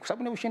vizuri zaidi, kwa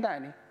sababu ni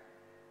ushindani.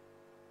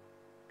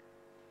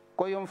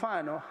 Kwa hiyo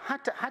mfano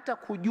hata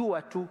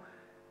kujua tu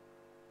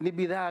ni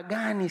bidhaa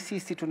gani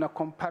sisi tuna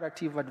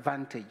comparative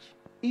advantage,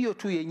 hiyo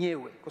tu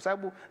yenyewe, kwa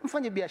sababu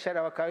mfanye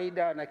biashara wa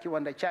kawaida na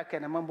kiwanda chake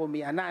na mambo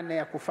 800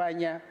 ya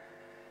kufanya,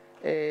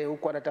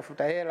 huko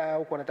anatafuta hela,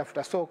 huko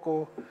anatafuta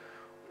soko,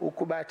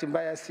 huko bahati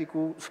mbaya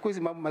siku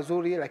hizi mambo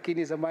mazuri,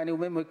 lakini zamani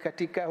umeme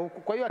katika huko.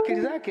 Kwa hiyo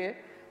akili zake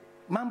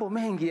mambo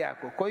mengi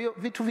yako. Kwa hiyo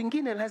vitu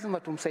vingine lazima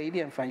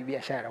tumsaidie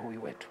mfanyabiashara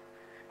huyu wetu,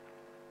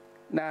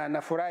 na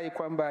nafurahi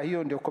kwamba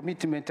hiyo ndio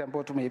commitment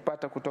ambayo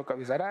tumeipata kutoka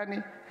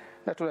wizarani,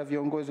 na tuna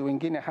viongozi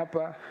wengine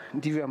hapa,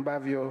 ndivyo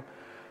ambavyo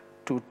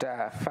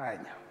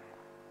tutafanya.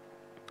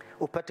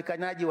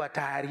 Upatikanaji wa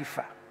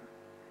taarifa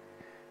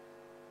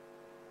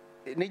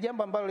ni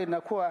jambo ambalo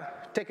linakuwa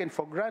taken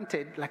for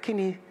granted,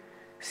 lakini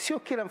sio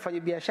kila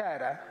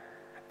mfanyabiashara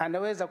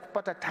anaweza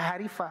kupata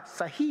taarifa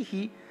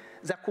sahihi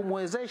za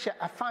kumwezesha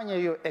afanye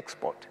hiyo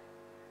export.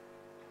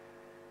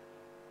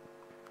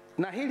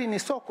 Na hili ni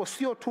soko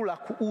sio tu la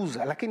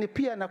kuuza, lakini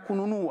pia na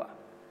kununua.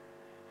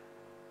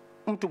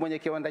 Mtu mwenye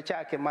kiwanda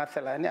chake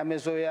mathalan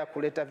amezoea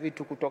kuleta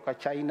vitu kutoka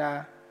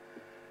China,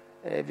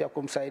 vya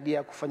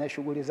kumsaidia kufanya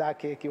shughuli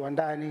zake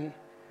kiwandani,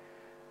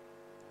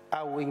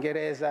 au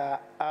Uingereza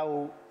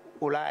au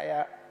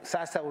Ulaya.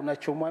 Sasa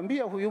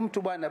unachomwambia huyu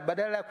mtu, bwana,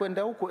 badala ya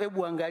kwenda huko,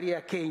 hebu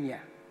angalia Kenya,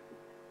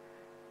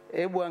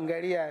 hebu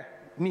angalia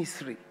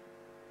Misri,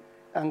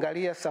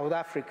 angalia South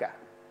Africa.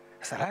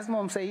 Sasa lazima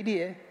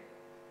umsaidie,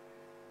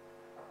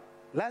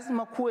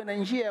 lazima kuwe na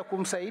njia ya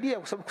kumsaidia,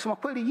 kwa sababu kusema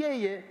kweli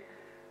yeye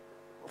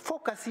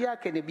focus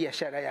yake ni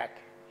biashara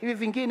yake. Hivi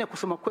vingine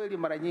kusema kweli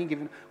mara nyingi.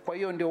 Kwa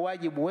hiyo ndio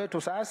wajibu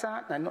wetu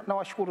sasa, na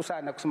nawashukuru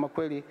sana kusema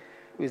kweli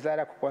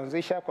wizara kwa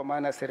kuanzisha, kwa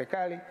maana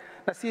serikali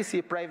na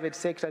sisi private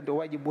sector, ndio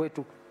wajibu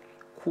wetu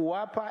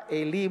kuwapa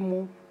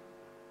elimu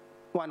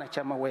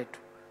wanachama wetu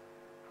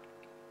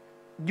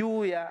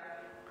juu ya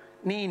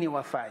nini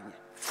wafanye.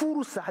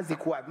 Fursa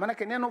hazikuwa, maana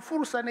neno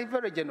fursa ni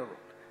very general.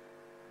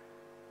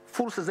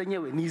 Fursa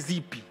zenyewe ni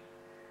zipi?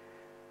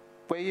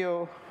 Kwa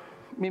hiyo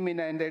mimi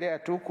naendelea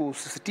tu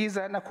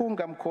kusisitiza na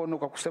kuunga mkono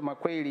kwa kusema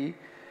kweli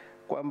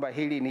kwamba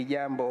hili ni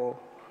jambo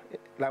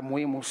la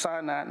muhimu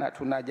sana,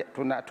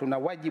 na tuna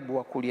wajibu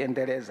wa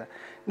kuliendeleza.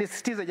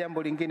 Nisisitize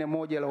jambo lingine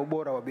moja la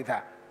ubora wa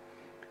bidhaa.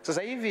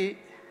 Sasa hivi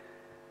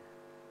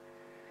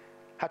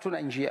hatuna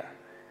njia.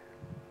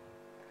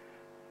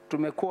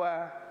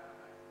 Tumekuwa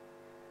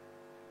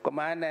kwa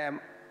maana ya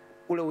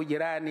ule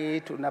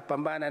ujirani,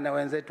 tunapambana na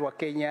wenzetu wa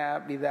Kenya,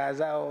 bidhaa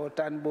zao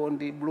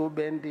Tanbond, Blue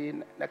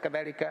Band na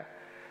kadhalika.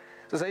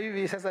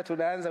 Sasa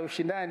tunaanza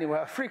ushindani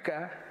wa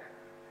Afrika.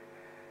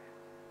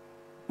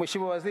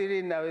 Mheshimiwa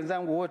Waziri na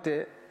wenzangu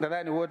wote,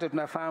 nadhani wote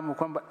tunafahamu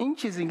kwamba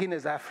nchi zingine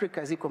za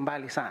Afrika ziko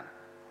mbali sana.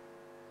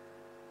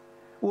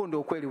 Huo ndio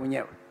ukweli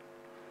wenyewe.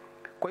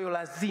 Kwa hiyo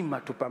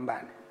lazima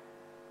tupambane,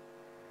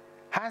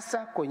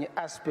 hasa kwenye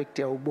aspect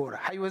ya ubora.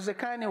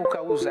 Haiwezekani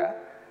ukauza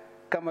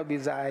kama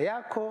bidhaa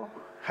yako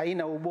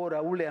haina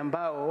ubora ule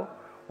ambao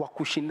wa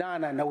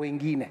kushindana na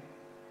wengine.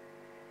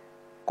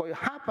 Kwa hiyo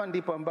hapa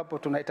ndipo ambapo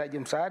tunahitaji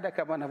msaada,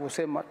 kama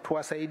anavyosema,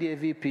 tuwasaidie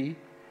vipi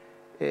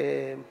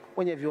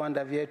wenye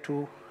viwanda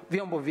vyetu,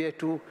 vyombo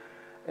vyetu,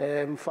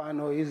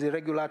 mfano hizi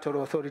regulatory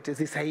authorities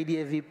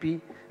zisaidie vipi,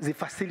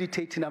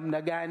 zifacilitate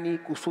namna gani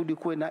kusudi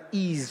kuwe na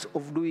ease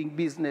of doing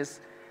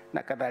business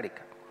na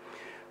kadhalika.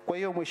 Kwa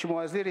hiyo Mheshimiwa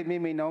Waziri,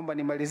 mimi naomba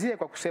nimalizie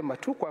kwa kusema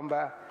tu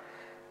kwamba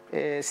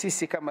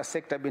sisi kama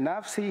sekta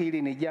binafsi,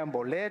 hili ni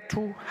jambo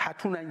letu,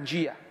 hatuna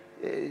njia.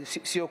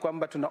 Sio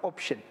kwamba tuna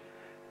option.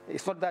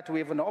 It's not that we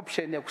have an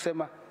option ya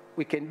kusema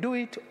we can do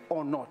it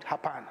or not.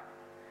 Hapana.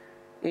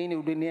 Hii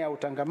ni dunia ya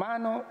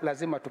utangamano,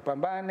 lazima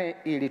tupambane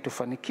ili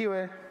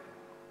tufanikiwe,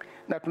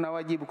 na tuna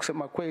wajibu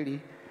kusema kweli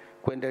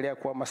kuendelea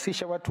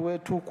kuhamasisha watu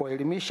wetu,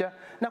 kuwaelimisha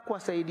na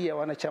kuwasaidia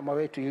wanachama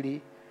wetu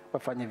ili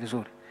wafanye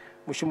vizuri.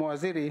 Mheshimiwa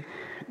Waziri,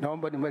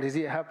 naomba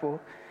nimalizie hapo,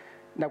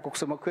 na kwa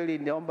kusema kweli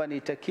naomba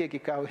niitakie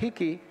kikao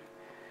hiki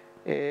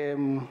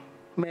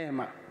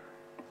mema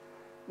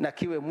na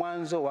kiwe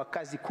mwanzo wa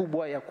kazi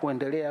kubwa ya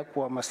kuendelea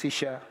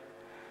kuhamasisha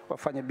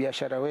wafanya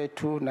biashara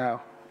wetu na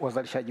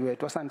wazalishaji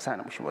wetu. Asante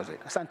sana Mheshimiwa Waziri.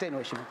 Asanteni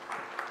Mheshimiwa.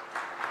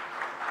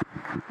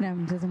 Na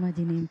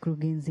mtazamaji, ni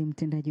mkurugenzi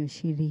mtendaji wa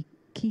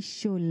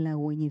shirikisho la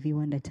wenye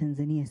viwanda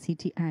Tanzania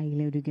CTI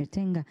Leo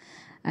Gatenga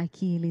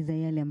akieleza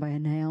yale ambayo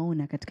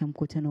anayaona katika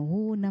mkutano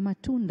huu na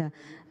matunda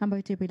ambayo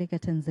itapeleka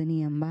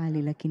Tanzania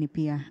mbali, lakini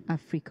pia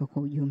Afrika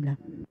kwa ujumla.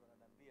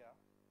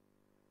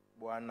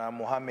 Bwana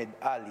Mohamed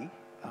Ali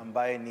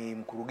ambaye ni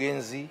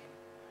mkurugenzi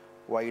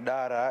wa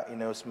idara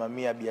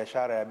inayosimamia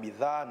biashara ya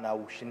bidhaa na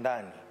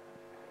ushindani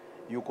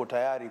yuko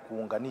tayari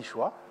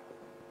kuunganishwa.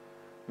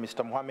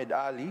 Mr. Mohamed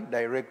Ali,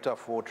 Director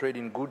for Trade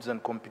in Goods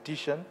and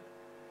Competition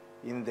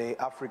in the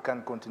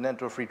African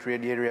Continental Free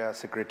Trade Area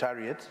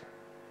Secretariat,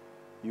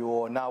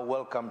 you are now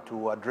welcome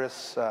to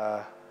address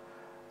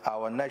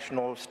our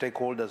national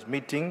stakeholders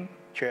meeting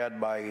chaired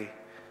by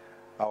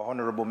our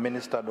Honorable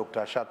Minister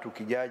Dr. Shatu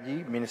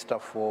Kijaji, Minister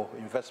for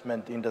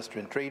Investment,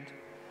 Industry and Trade.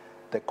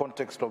 The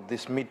context of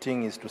this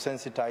meeting is to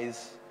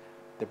sensitize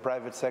the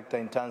private sector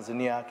in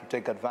Tanzania to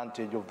take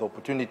advantage of the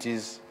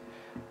opportunities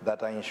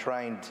that are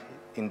enshrined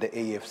in the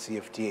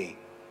AfCFTA.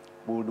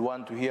 We would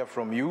want to hear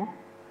from you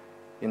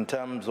in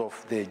terms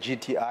of the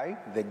GTI,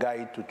 the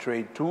Guide to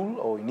Trade tool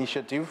or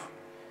initiative,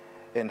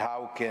 and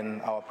how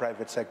can our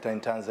private sector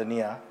in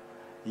Tanzania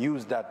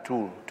use that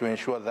tool to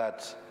ensure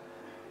that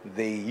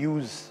they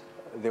use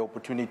the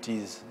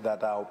opportunities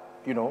that are,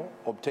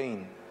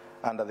 obtained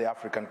under the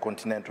African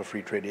Continental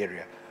Free Trade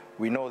Area.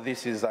 We know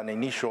this is an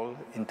initial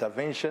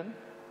intervention.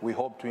 We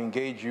hope to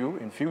engage you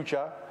in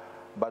future,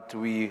 but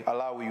we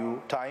allow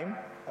you time,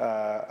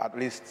 at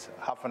least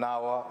half an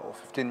hour or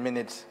 15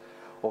 minutes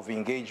of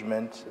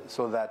engagement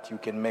so that you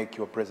can make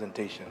your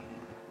presentation.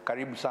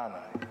 Karibu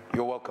sana.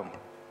 You're welcome.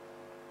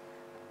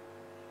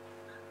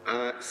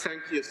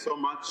 Thank you so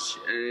much,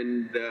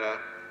 and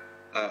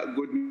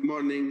good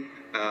morning,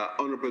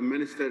 Honorable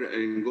Minister,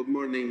 and good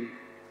morning,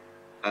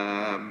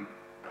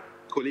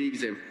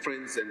 colleagues and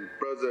friends and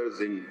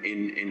brothers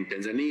in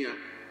Tanzania.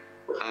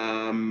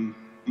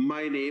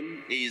 My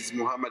name is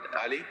Muhammad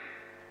Ali.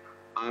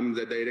 I'm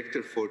the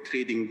Director for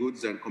Trading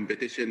Goods and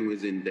Competition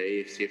within the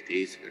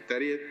AfCFTA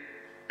Secretariat,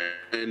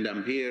 and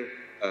I'm here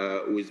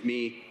with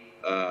me,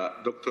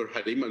 Dr.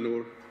 Halima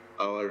Noor,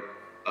 our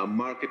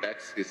market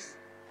access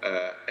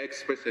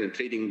expert and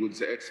trading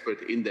goods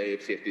expert in the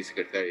AfCFTA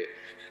Secretariat.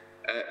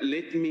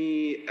 Let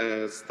me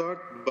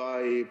start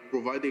by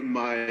providing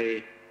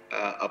my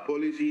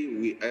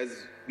apology.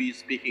 As we're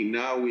speaking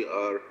now, we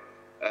are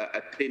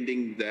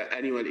attending the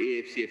annual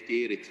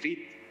AfCFTA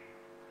retreat.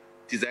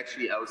 It is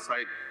actually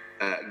outside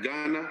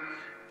Ghana.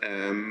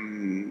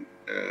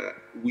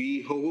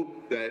 We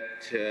hope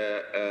that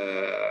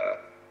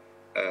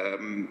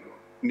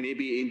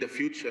maybe in the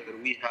future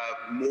we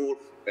have more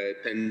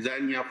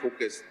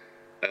Tanzania-focused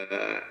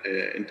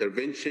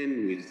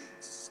intervention with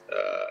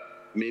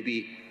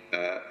maybe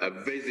a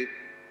visit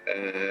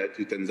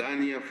to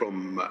Tanzania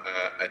from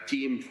a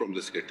team from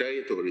the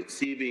Secretariat, or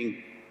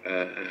receiving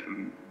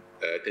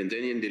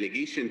Tanzanian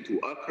delegation to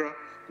Accra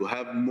to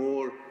have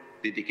more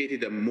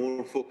dedicated and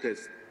more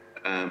focused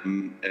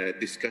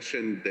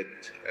discussion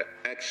that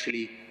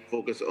actually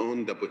focus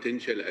on the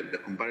potential and the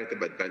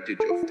comparative advantage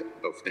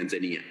of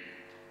Tanzania.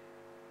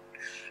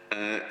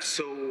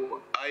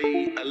 So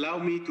allow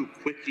me to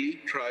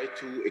quickly try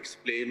to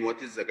explain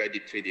what is the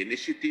Guided Trade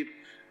Initiative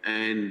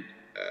and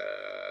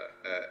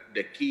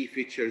the key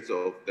features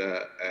of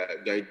the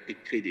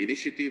Guided Trade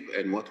Initiative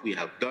and what we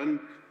have done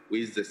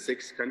with the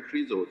 6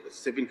 countries or the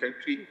 7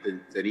 countries.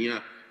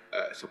 Tanzania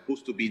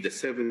supposed to be the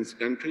 7th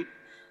country.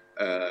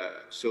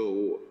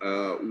 So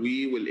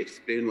we will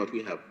explain what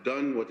we have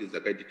done, what is the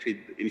Guided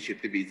Trade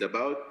Initiative is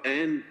about,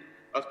 and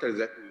after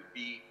that we'll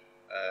be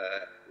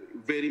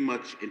very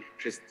much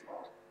interested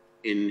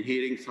in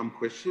hearing some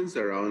questions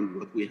around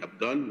what we have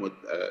done, what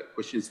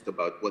questions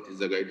about what is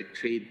the guided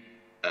trade,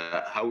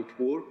 how it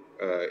works,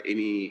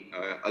 any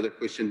other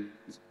questions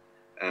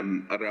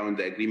around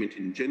the agreement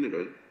in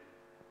general,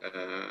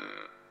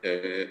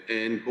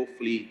 and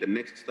hopefully the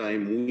next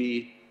time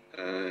we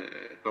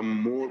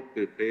come more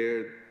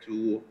prepared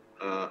to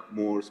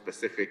more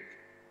specific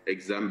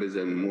examples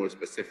and more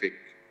specific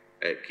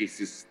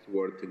cases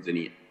toward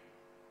Tanzania.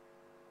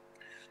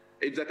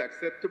 Is that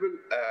acceptable?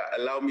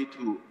 Allow me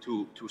to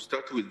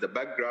start with the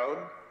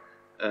background.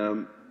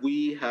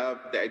 We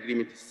have the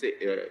agreement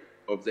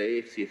of the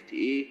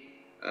AfCFTA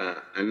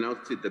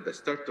announced that the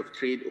start of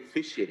trade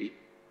officially,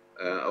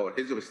 our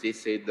Heads of State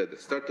said that the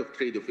start of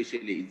trade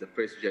officially is the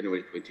 1st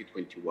January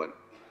 2021.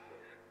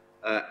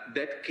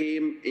 That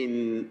came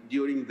in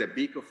during the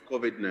peak of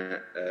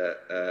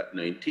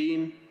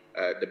COVID-19,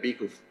 the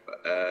peak of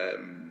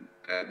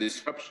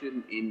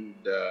disruption in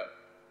the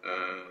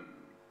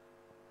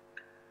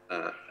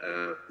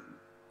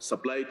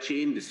supply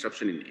chain,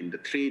 disruption in the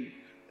trade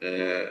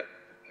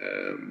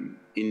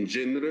in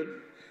general.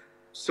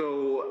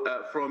 So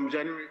from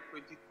January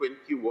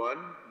 2021,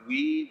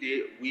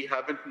 we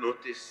haven't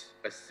noticed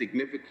a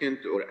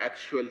significant or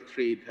actual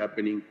trade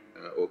happening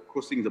or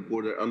crossing the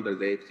border under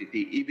the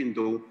AfCFTA, even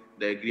though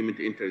the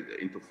agreement entered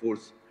into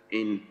force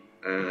in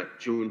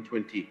June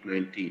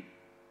 2019.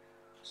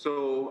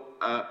 So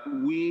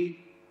we,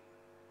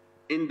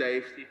 in the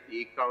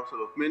AfCFTA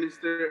Council of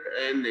Ministers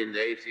and in the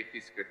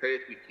AfCFTA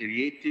Secretariat, we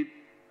created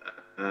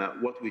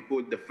what we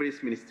call the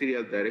first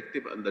ministerial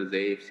directive under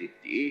the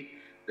AfCFTA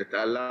that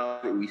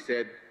allowed, we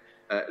said,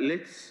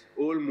 let's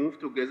all move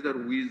together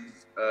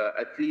with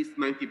at least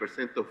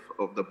 90%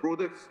 of the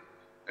products.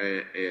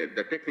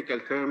 The technical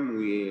term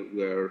we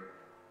were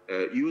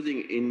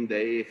using in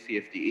the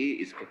AfCFTA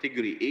is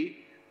category A,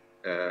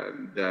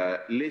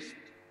 the list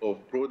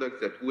of products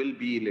that will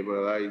be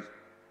liberalized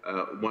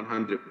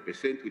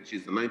 100%, which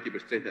is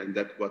 90%, and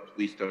that's what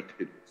we started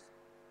with.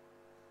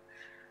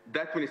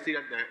 That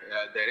ministerial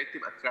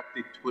directive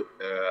attracted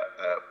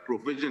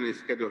provision and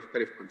schedule of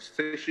tariff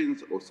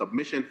concessions or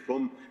submission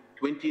from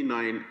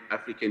 29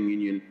 African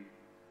Union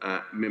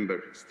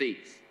member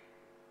states.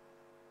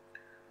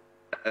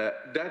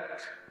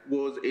 That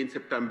was in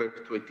September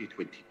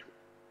 2022.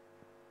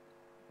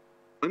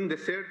 In the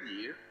third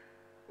year,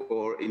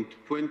 or in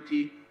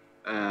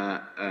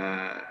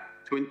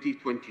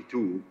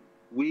 2022,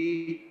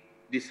 we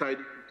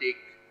decided to take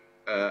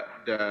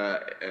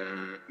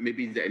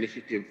maybe the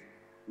initiative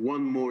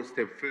one more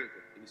step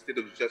further. Instead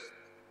of just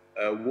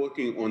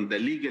working on the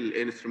legal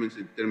instruments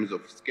in terms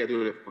of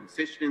schedule of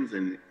concessions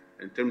and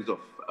in terms of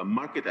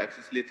market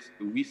access,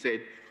 we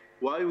said,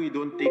 why we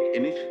don't take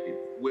initiative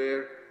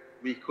where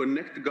we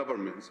connect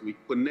governments, we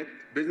connect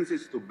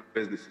businesses to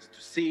businesses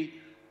to see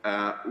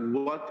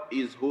what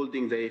is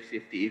holding the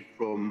AfCFTA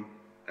from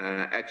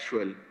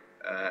actual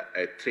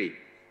trade.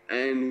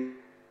 And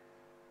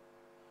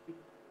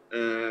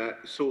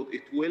so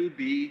it will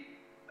be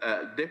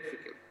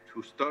difficult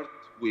to start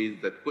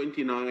with the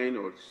 29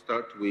 or to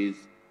start with,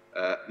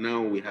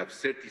 now we have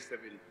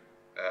 37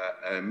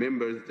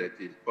 members that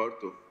is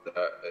part of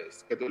the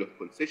schedule of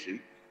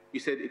concession. We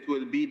said it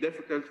will be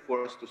difficult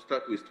for us to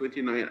start with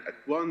 29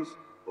 at once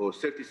or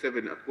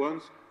 37 at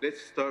once.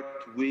 Let's start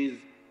with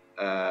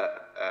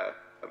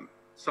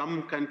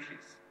some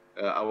countries.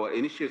 Our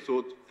initial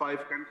thought,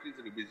 5 countries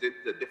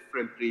represent the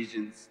different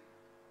regions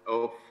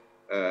of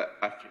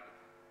Africa.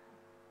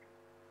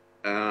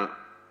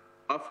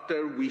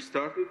 After we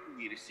started,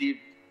 we received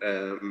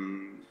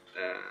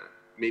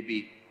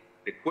maybe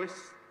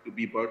requests to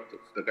be part of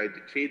the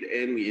guided trade,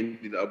 and we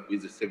ended up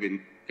with the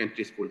 7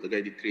 countries for the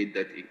guided trade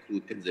that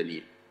include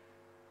Tanzania.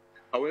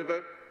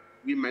 However,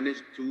 we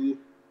managed to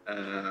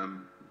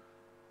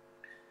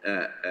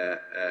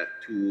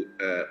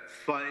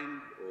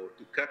find or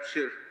to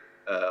capture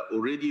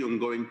already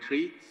ongoing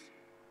trades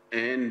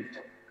and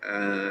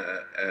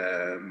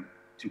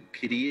to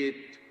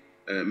create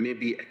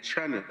maybe a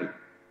channel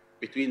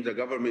between the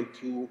government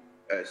to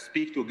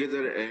speak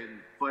together,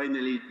 and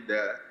finally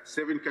the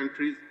 7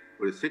 countries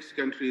or the 6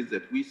 countries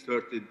that we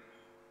started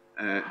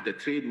the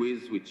trade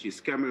with, which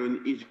is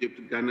Cameroon, Egypt,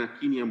 Ghana,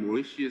 Kenya,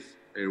 Mauritius,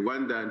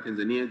 Rwanda, and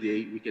Tanzania,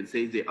 we can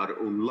say they are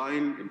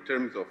online in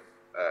terms of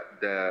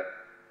the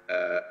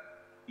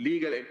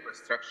legal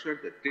infrastructure,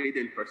 the trade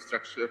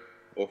infrastructure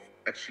of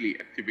actually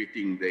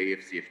activating the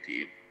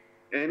AfCFTA.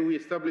 And we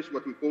established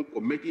what we call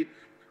Committee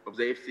of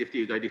the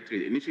AfCFTA Guided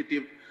Trade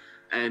Initiative,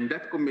 and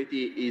that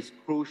committee is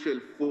crucial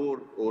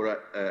for, or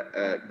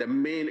the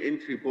main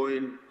entry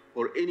point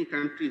for any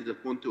countries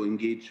that want to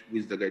engage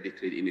with the Guided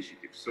Trade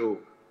Initiative. So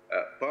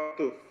part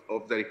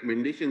of the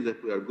recommendations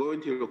that we are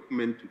going to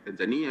recommend to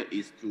Tanzania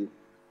is to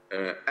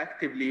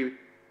actively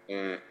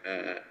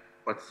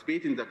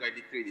participate in the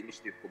Guided Trade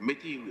Initiative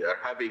Committee. We are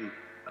having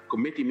a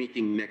committee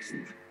meeting next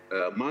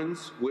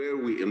month where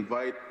we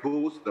invite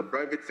both the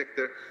private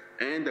sector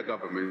and the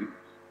government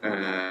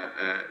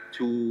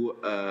to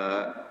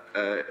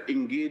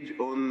engage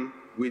on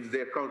with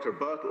their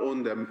counterpart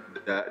on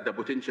the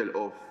potential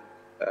of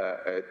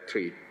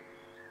trade.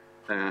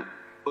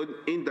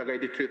 In the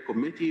Guided Trade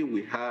Committee,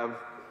 we have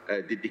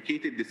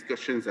dedicated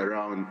discussions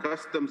around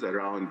customs,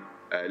 around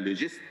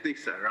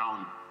logistics,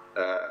 around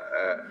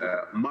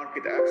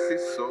market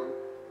access. So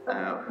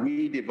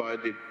we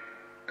divided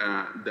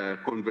the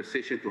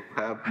conversation to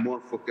have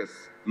more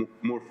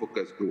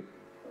focused group.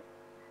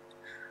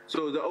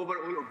 So the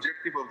overall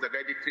objective of the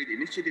Guided Trade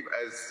Initiative,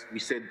 as we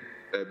said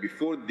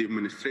before,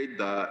 demonstrate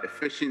the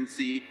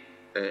efficiency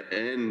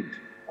and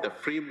the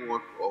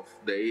framework of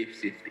the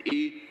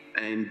AfCFTA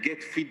and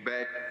get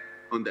feedback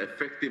on the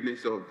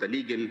effectiveness of the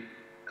legal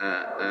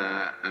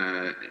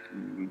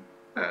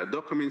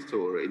documents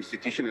or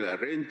institutional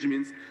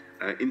arrangements.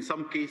 In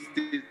some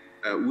cases,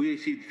 we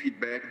received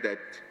feedback that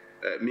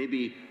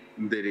maybe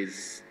there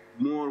is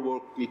more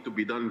work need to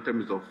be done in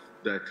terms of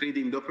the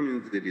trading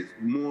documents. There is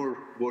more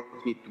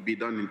work need to be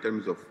done in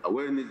terms of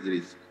awareness. There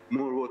is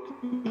more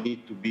work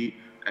need to be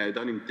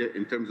done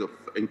in terms of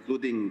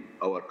including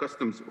our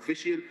customs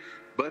official.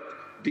 But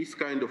this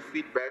kind of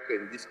feedback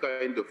and this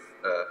kind of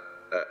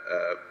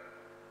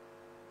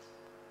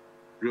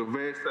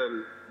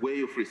reversal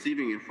way of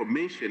receiving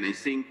information, I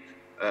think,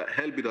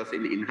 helped us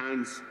in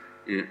enhance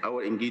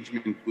our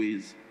engagement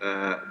with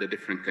the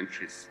different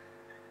countries.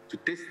 To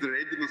test the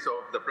readiness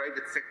of the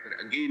private sector,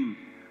 again,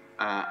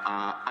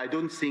 I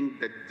don't think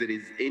that there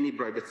is any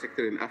private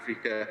sector in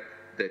Africa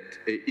that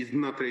is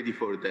not ready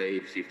for the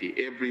AfCFTA.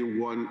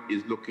 Everyone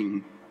is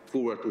looking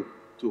forward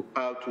to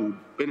how to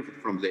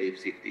benefit from the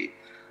AfCFTA.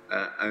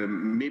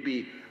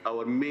 Maybe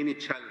our main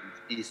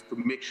challenge is to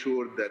make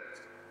sure that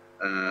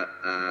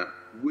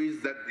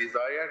with that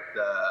desire,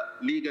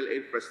 the legal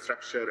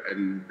infrastructure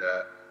and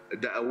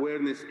the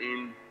awareness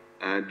in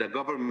the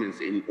governments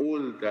in all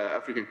the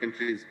African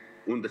countries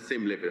on the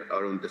same level,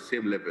 are on the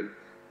same level,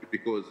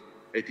 because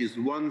it is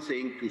one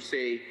thing to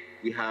say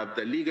we have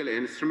the legal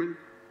instrument,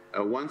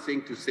 one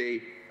thing to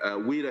say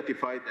we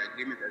ratified the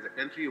agreement as a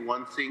country,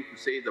 one thing to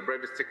say the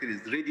private sector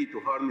is ready to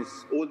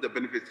harness all the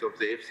benefits of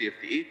the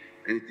AfCFTA,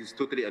 and it is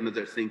totally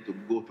another thing to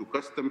go to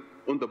custom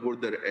on the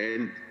border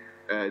and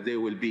they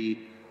will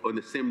be on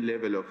the same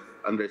level of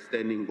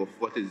understanding of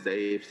what is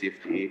the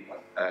AfCFTA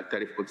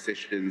tariff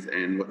concessions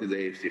and what is the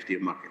AfCFTA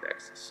market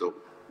access. So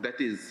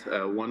that is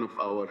one of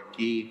our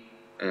key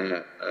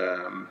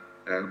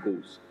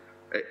goals.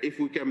 If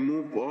we can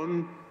move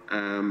on,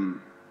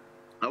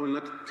 I will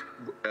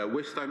not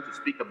waste time to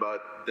speak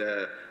about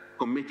the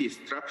committee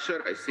structure.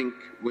 I think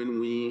when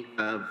we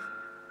have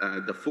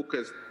the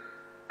focused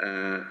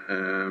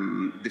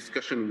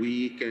discussion,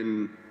 we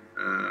can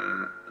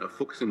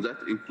focus on that,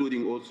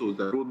 including also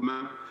the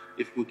roadmap.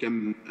 If we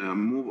can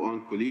move on,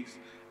 colleagues.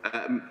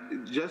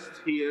 Just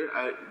here,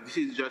 this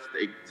is just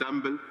an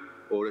example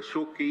or a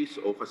showcase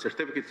of a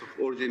certificates of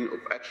origin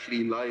of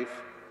actually live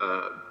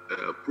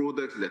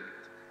products that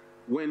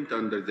went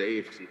under the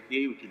AfCFTA.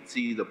 We can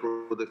see the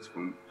products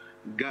from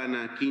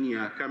Ghana,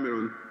 Kenya,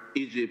 Cameroon,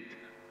 Egypt,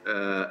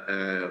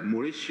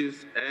 Mauritius,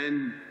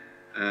 and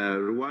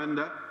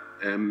Rwanda.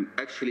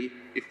 Actually,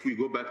 if we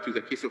go back to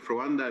the case of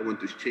Rwanda, I want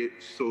to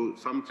show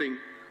something.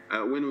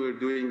 When we were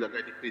doing the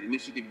Guided Trade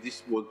Initiative,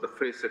 this was the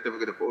first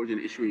certificate of origin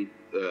issued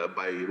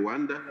by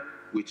Rwanda,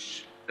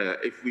 which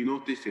if we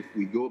notice, if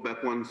we go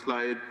back one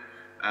slide,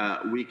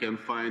 we can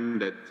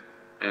find that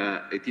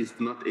it is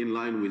not in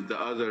line with the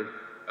other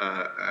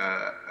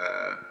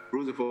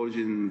rules of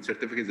origin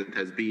certificates that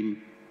has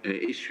been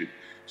issued.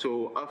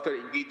 So after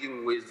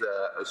engaging with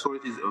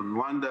authorities in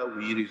Rwanda,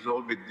 we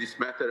resolved this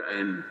matter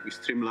and we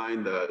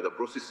streamlined the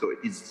process. So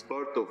it is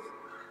part of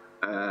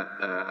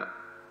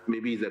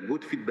maybe the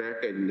good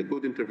feedback and the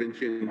good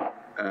intervention or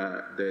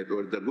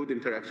the good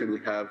interaction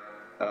we have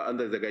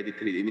under the Guided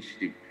Trade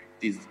Initiative.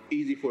 It is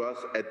easy for us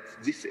at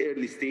this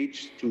early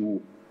stage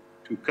to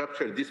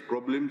capture these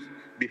problems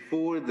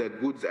before the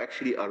goods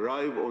actually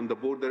arrive on the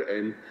border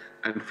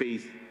and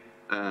face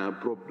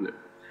problem.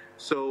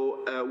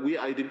 So we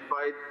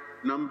identified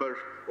number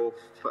of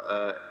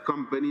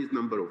companies,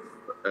 number of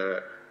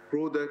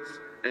products,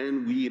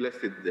 and we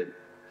listed them.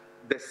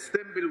 The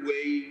simple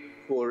way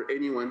for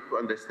anyone to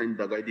understand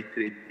the Guided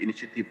Trade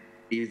Initiative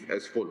is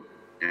as follows.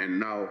 And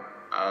now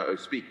I'll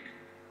speak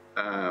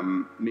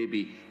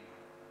maybe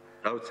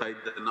outside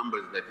the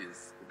numbers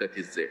that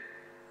is there.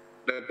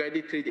 The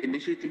Guided Trade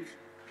Initiative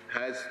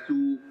has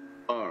two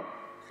arms.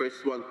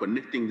 First one,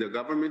 connecting the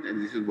government, and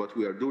this is what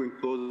we are doing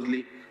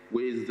closely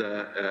with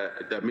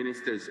the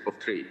ministers of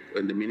trade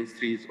and the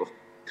ministries of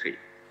trade.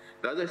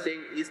 The other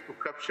thing is to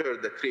capture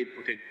the trade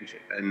potential,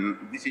 and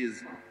this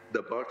is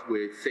the part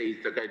where it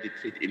says the Guided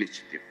Trade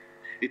Initiative.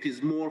 It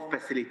is more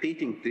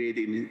facilitating trade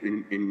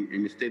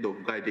instead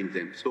of guiding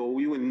them. So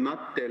we will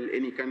not tell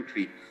any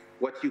country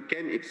what you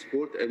can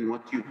export and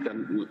what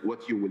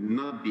you will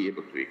not be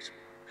able to export.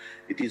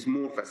 It is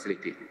more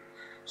facilitating.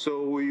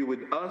 So we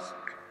would ask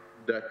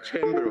the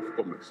Chamber of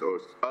Commerce or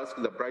ask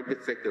the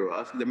private sector or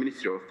ask the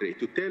Ministry of Trade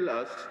to tell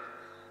us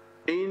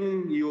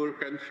in your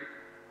country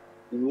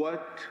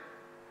what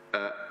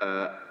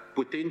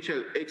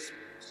potential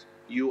exports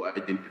you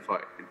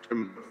identify in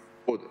terms of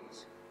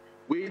products.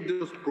 With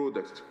those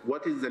products,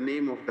 what is the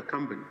name of the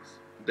companies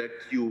that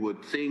you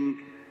would think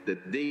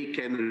that they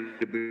can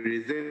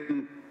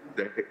represent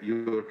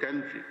your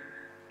country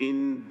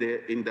in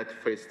that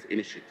first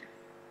initiative?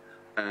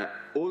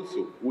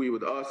 Also, we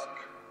would ask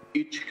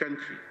each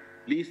country,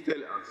 please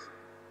tell us,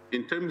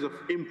 in terms of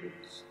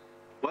imports,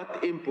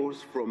 what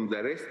imports from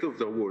the rest of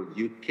the world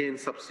you can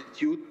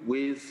substitute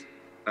with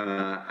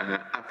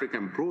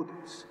African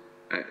products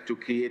to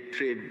create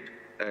trade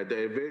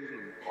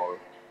diversion or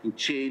to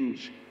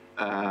change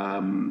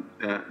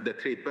the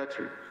trade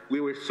pattern.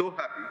 We were so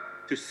happy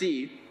to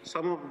see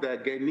some of the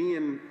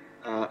Ghanaian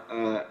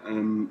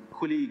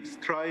colleagues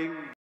trying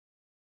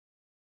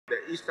the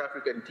East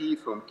African tea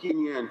from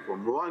Kenya and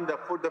from Rwanda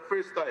for the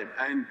first time.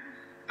 And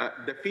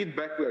the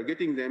feedback we are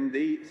getting them,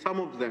 some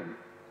of them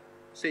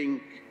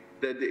saying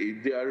that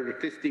they are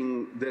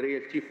testing the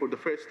real tea for the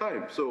first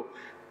time. So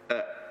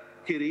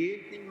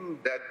creating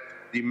that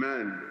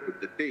demand or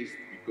the taste,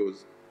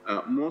 because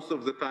most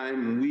of the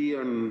time we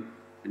are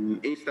in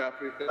East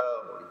Africa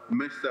or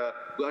MESA,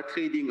 we are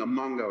trading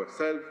among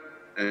ourselves,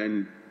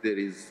 and there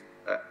is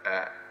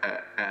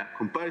a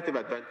comparative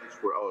advantage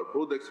for our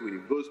products when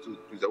it goes to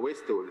the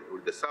West or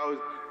the South,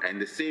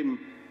 and the same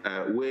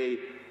way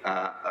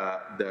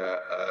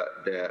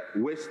the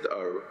West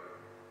or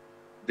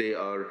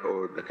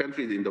the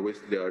countries in the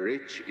West, they are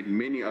rich in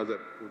many other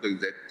products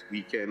that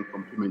we can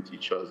complement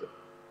each other.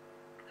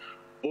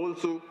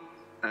 Also,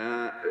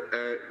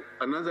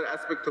 another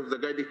aspect of the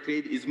guided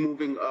trade is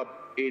moving up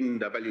in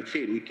the value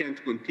chain. We can't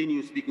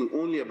continue speaking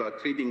only about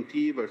trading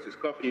tea versus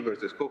coffee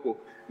versus cocoa.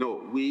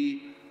 No,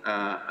 we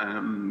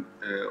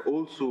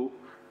also,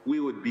 we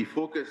would be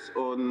focused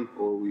on,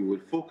 or we will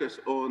focus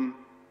on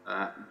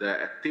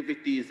the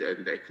activities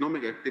and the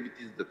economic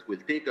activities that will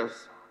take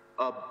us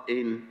up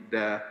in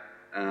the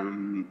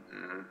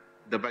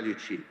value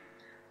chain.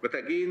 But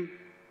again,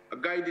 a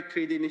guided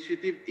trade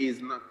initiative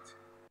is not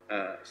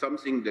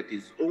something that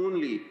is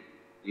only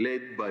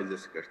led by the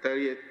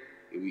Secretariat.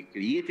 We're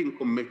creating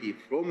committee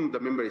from the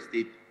member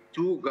state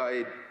to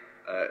guide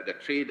the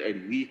trade,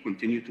 and we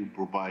continue to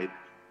provide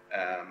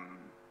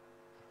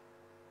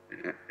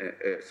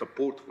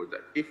support for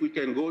that. If we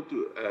can go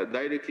to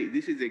directly,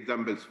 this is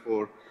examples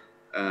for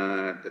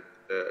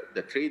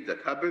the trade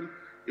that happened.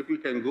 If we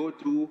can go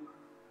to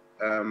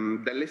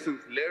the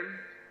lessons learned.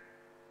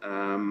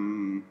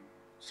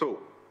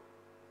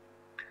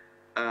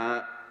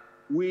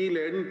 We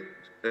learned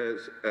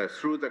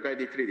through the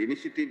guided trade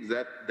initiative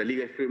that the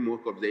legal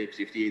framework of the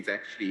AfCFTA is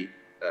actually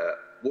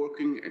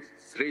working,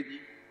 it's ready.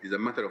 It's a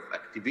matter of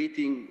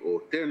activating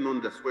or turn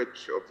on the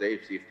switch of the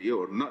AfCFTA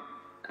or not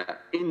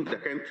in the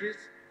countries.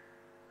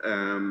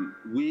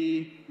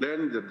 We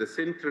learned that the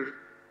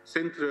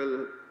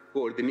central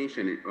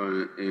coordination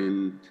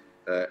and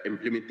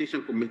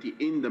implementation committee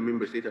in the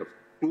member state are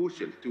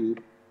crucial to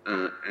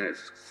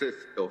success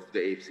of the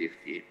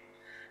AfCFTA.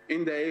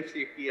 In the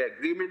AfCFTA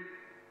agreement,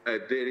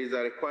 there is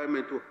a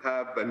requirement to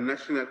have a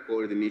national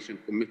coordination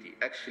committee.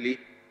 Actually,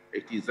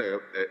 it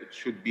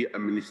should be a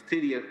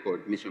ministerial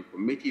coordination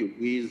committee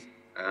with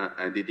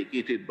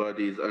dedicated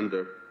bodies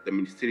under the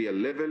ministerial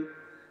level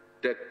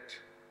that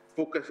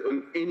focus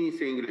on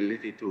anything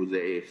related to the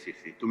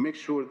AfCFTA to make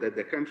sure that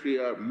the country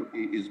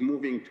is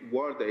moving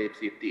toward the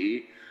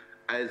AfCFTA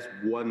as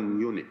one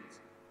unit.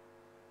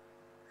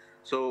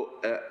 So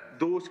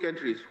those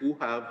countries who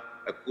have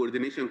a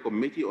coordination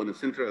committee on a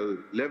central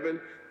level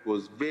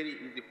was very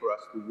easy for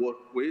us to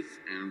work with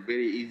and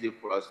very easy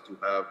for us to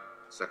have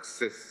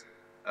success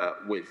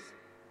with.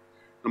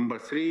 Number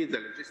three, the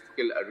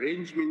logistical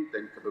arrangement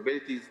and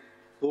capabilities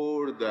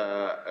for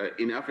the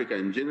in Africa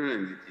in general,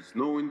 and it is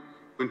known,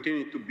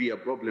 continue to be a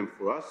problem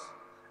for us,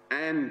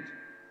 and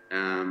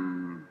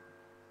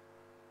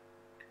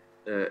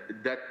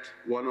that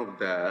one of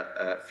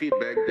the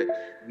feedback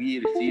that we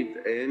received,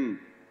 and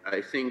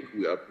I think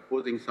we are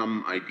proposing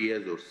some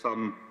ideas or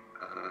some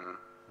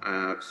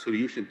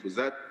solution to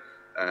that.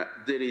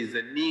 There is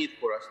a need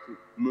for us to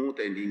promote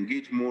and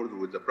engage more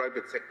with the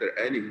private sector,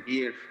 and in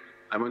here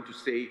I want to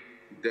say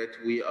that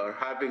we are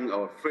having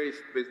our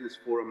first business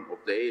forum of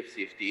the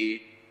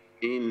AfCFTA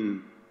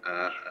in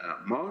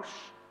March,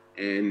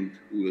 and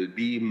we will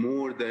be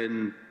more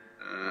than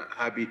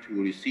happy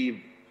to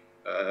receive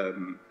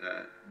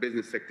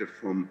business sector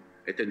from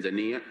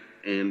Tanzania.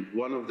 And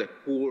one of the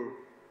core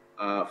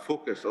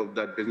focus of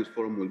that business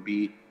forum will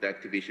be the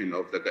activation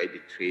of the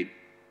guided trade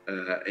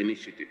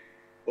initiative.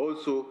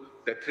 Also,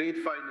 the trade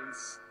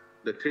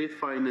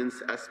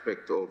finance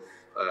aspect of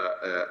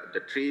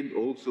the trade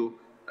also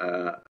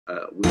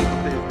we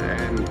noticed,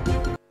 and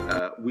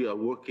we are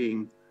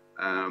working.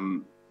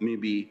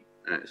 Maybe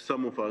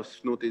some of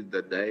us noticed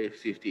that the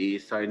AfCFTA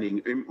is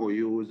signing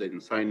MOUs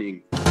and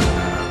signing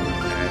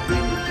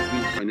agreements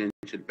between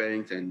financial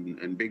banks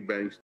and big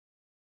banks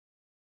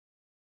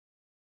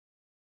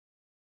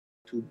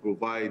to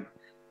provide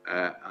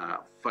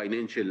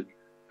financial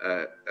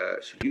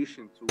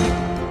solution to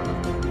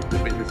the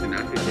business in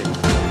Africa,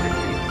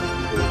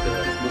 for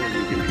the small and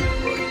medium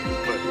enterprises.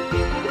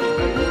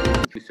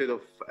 Instead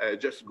of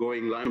just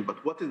going line,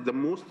 but what is the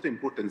most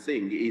important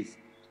thing is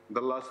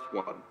the last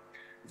one.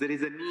 There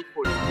is a need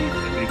for state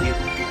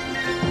aggregation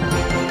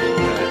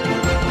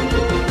to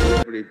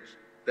leverage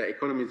the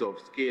economies of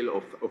scale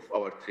of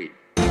our trade.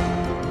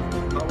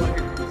 Our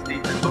head of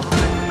state and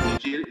government in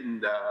Niger in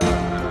the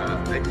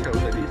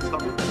extraordinary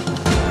summit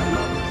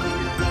last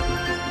year,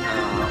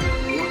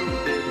 one of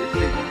the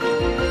decisions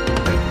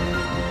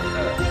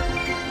that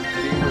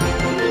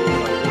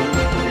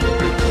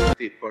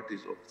state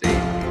parties of the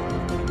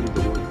AfCFTA, use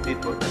the word state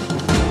parties to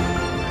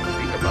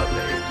speak about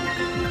the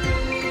AfCFTA.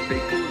 They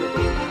called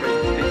about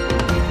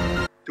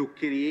to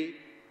create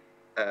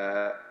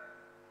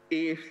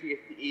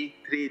AfCFTA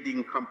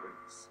trading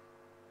companies.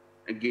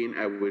 Again,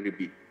 I will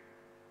repeat.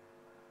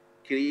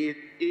 Create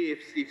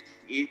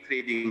AfCFTA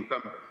trading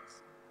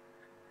companies.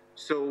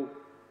 So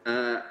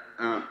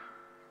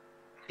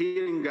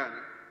here in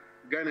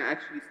Ghana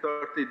actually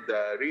started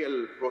the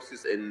real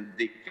process, and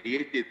they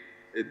created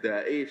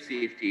the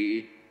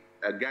AfCFTA,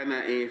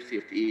 Ghana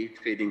AfCFTA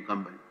trading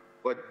company.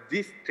 What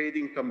this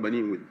trading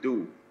company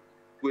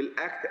will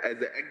act as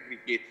an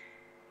aggregator,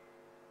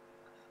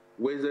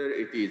 whether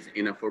it is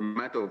in a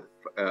format of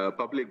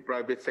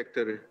public-private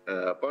sector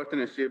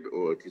partnership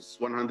or it is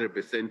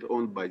 100%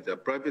 owned by the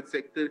private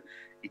sector.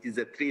 It is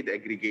a trade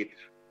aggregator.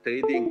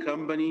 Trading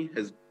company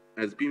has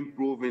been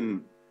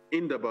proven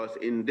in the past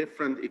in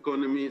different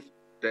economies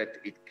that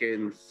it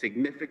can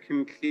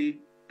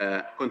significantly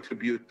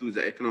contribute to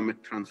the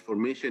economic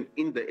transformation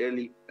in the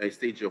early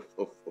stage of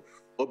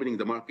opening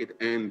the market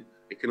and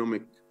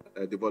economic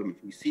development.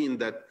 We've seen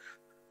that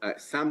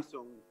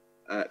Samsung,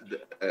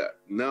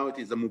 now it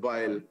is a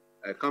mobile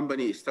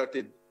company. It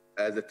started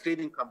as a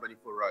trading company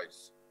for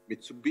rice.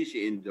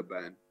 Mitsubishi in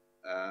Japan,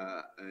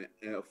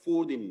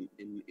 Ford in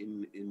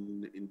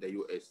the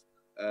US,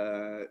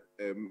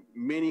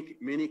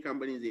 many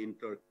companies in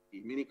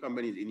Turkey, many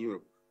companies in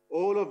Europe.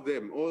 All of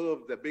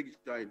the big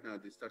giants now,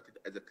 they started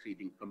as a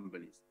trading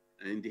companies,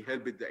 and they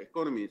helped the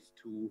economies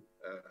to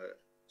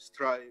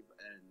strive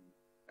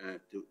and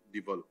to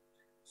develop.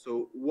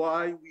 So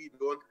why we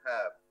don't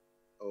have,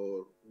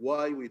 or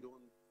why we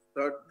don't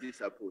start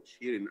this approach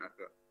here in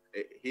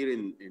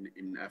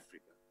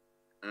Africa,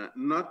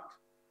 not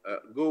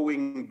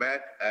going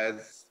back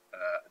as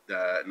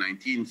the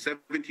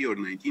 1970 or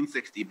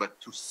 1960, but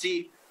to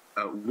see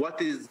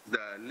what is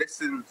the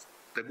lessons,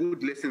 the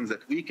good lessons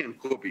that we can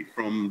copy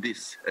from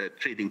these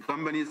trading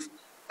companies.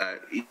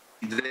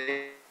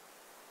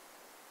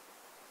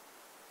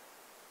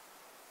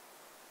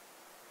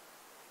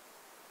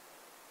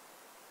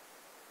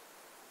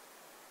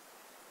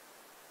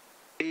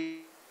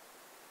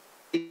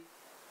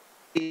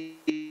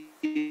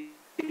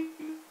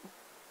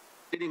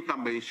 trading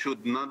companies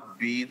should not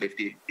be the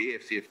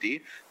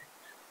AfCFTA.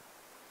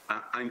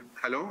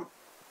 Hello?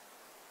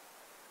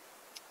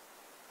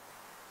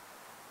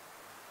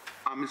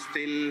 I'm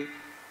still,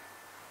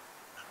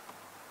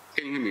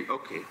 can you hear me?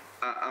 Okay.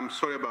 I'm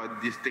sorry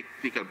about this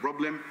technical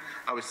problem.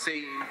 I was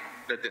saying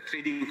that the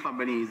trading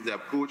company is the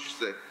approach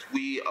that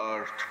we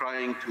are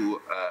trying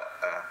to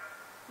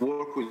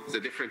work with the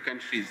different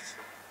countries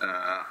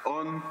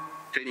on.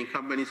 Trading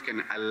companies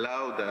can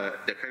allow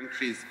the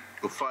countries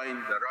to find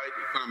the right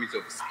economies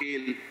of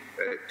scale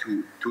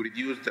to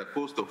reduce the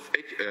cost of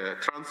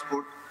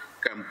transport,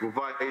 can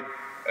provide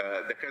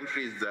the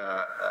countries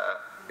the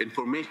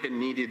information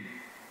needed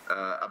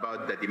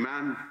about the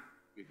demand,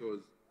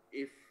 because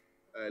if,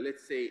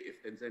 let's say,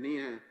 if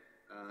Tanzania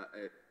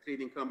a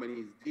trading company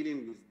is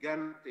dealing with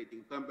Ghana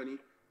trading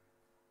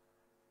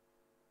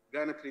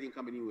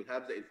company will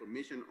have the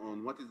information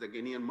on what is the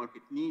Ghanaian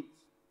market needs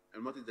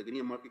and what is the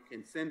Ghanaian market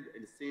can send.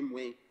 In the same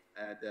way,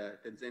 the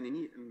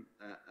Tanzanian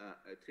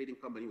trading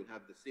company will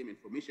have the same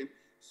information.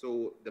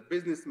 So the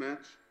business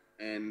match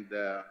and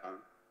the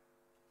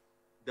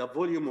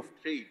volume of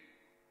trade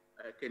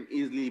can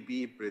easily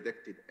be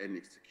predicted and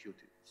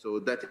executed. So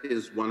that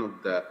is one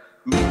of the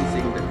main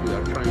things that we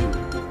are trying in the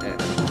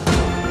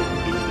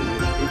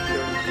near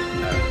future,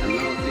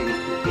 announcing the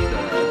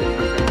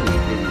different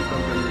countries trading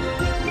companies.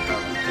 We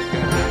have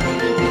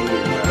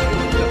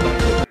the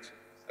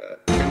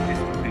countries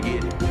to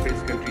create, the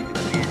first country to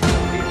create a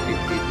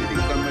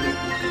trading company.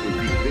 It would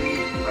be great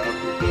to have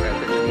the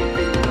Tanzanian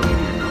trading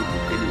company announced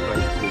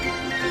anytime soon.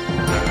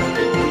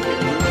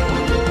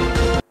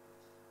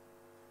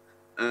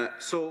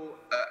 So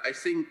I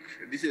think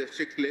this is a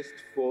checklist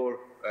for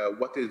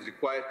what is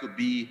required to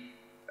be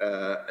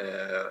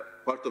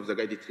part of the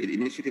guided trade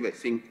initiative. I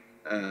think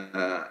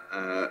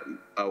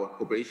our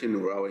cooperation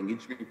or our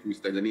engagement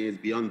with Tanzania is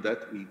beyond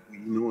that. We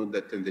know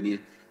that Tanzania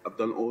have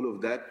done all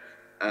of that.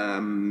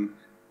 And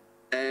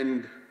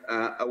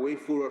a way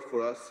forward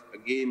for us,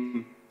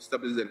 again,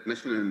 establish a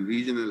national and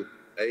regional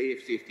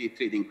AfCFTA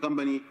trading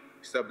company,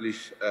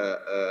 establish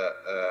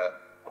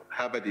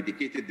have a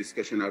dedicated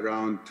discussion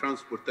around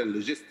transport and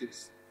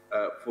logistics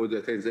for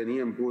the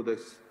Tanzanian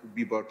products to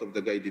be part of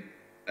the guided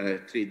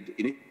trade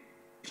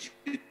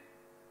initiative.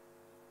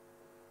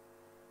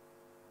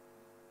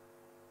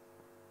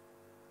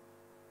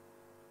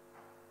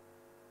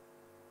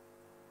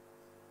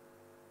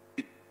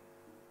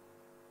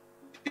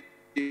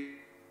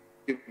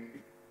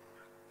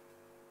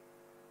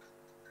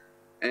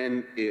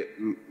 And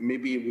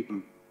maybe we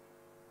can,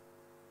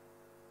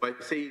 by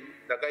saying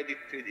the guided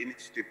trade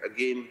initiative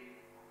again,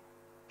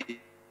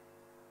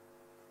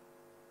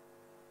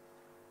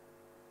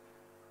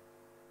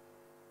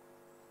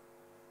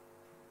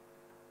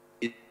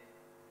 it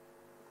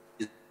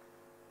is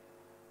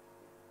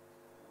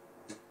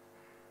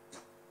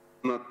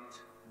not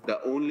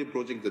the only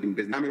project that in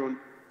Cameroon.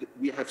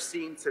 We have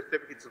seen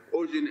certificates of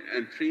origin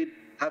and trade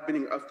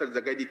happening after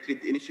the guided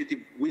trade initiative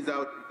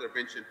without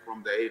intervention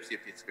from the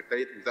AfCFTA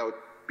Secretariat, without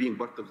being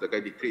part of the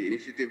guided trade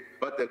initiative,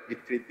 but the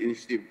guided trade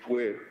initiative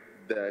were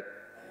the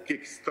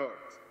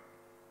kickstart,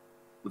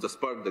 the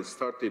spark that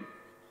started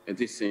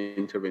this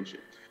intervention.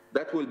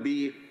 That will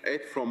be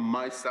it from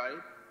my side.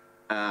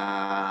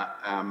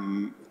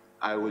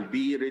 I will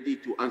be ready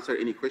to answer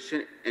any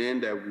question,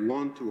 and I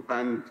want to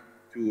hand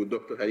to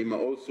Dr. Halima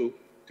also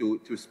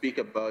to speak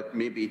about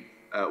maybe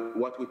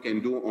what we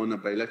can do on a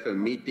bilateral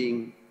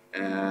meeting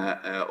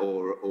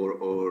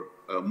or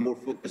a more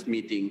focused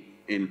meeting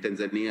in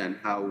Tanzania and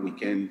how we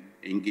can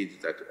engage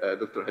that.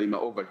 Dr. Halima,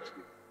 over to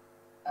you.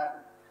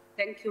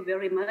 Thank you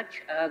very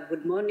much.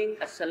 Good morning.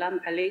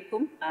 Assalamu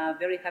alaikum.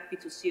 Very happy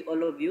to see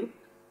all of you,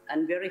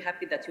 and very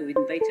happy that you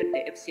invited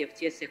the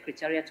AfCFTA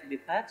Secretariat to be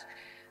part.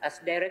 As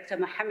Director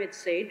Mohammed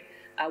said,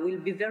 I will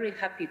be very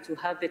happy to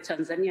have a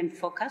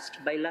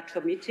Tanzanian-focused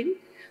bilateral meeting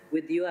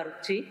with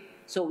URT.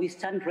 So we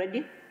stand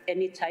ready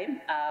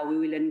anytime. We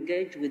will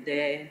engage with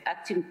the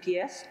acting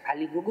PS,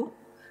 Ali Gugu.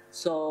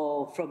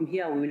 So from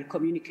here, we will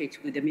communicate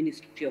with the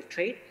Ministry of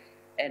Trade.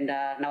 And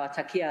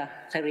nawatakia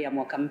heri ya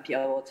mwaka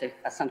mpya wote.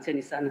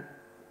 Asanteni sana.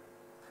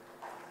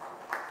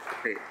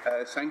 Okay,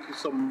 thank you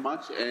so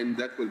much. And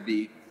that will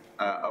be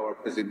our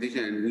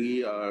presentation. And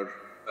we are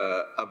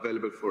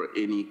available for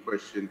any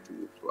question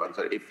to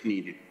answer if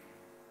needed.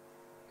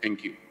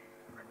 Thank you.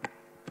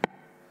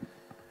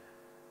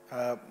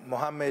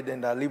 Mohammed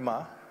and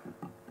Halima,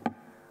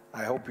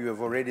 I hope you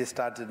have already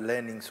started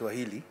learning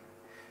Swahili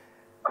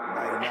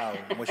by now.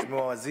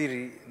 Mheshimiwa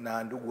Waziri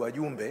na ndugu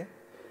wajumbe,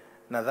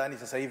 nadhani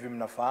sasa hivi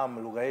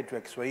mnafahamu lugha yetu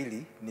ya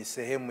Kiswahili ni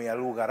sehemu ya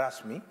lugha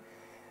rasmi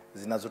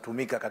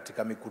zinazotumika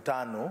katika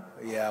mikutano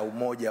ya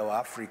Umoja wa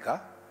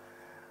Afrika.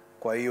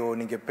 Kwa hiyo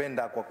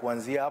ningependa kwa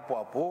kuanzia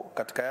hapo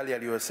katika yale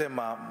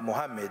aliyosema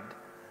Mohammed,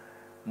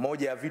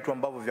 moja ya vitu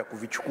ambavyo vya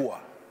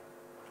kuvichukua,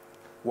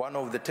 one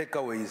of the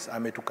takeaways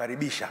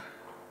ametukaribisha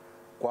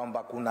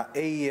kwamba kuna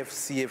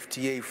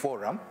AfCFTA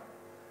Forum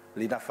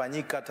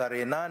linafanyika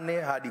tarehe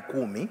 8 hadi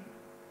 10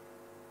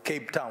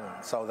 Cape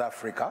Town, South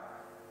Africa,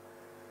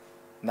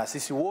 na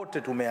sisi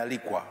wote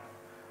tumealikwa.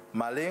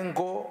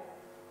 Malengo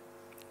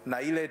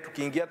na ile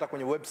tukiingia hata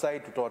kwenye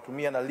website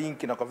tutawatumia na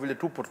link, na kwa vile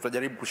tupo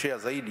tutajaribu kushare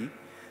zaidi.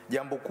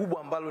 Jambo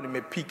kubwa ambalo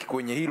nimepiki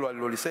kwenye hilo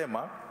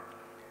alilolisema,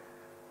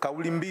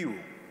 kauli mbiu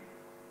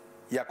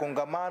ya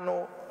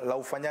kongamano la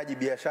ufanyaji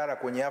biashara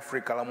kwenye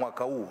Afrika la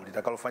mwaka huu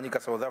litakalofanyika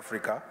South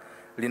Africa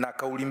lina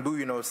kauli mbiu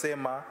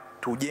inayosema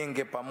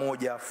tujenge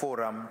pamoja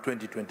forum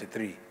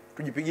 2023.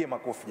 Tujipigie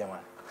makofi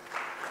jamani.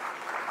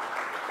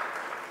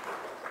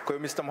 Kwa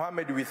hiyo Mr.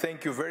 Mohamed, we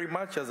thank you very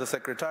much as a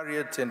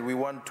secretariat, and we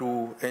want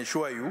to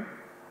ensure you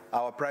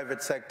our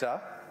private sector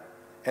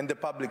and the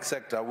public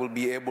sector will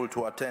be able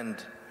to attend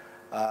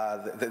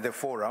the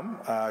forum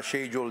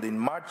scheduled in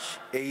March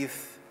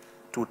 8th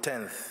to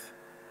 10th.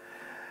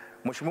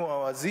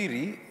 Mheshimiwa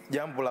Waziri,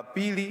 jambo la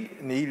pili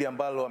ni hili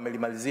ambalo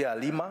amelimalizia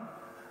Halima.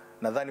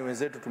 Nadhani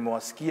wenzetu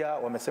tumewasikia,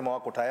 wamesema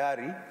wako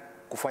tayari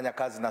kufanya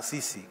kazi na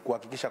sisi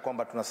kuhakikisha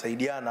kwamba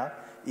tunasaidiana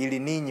ili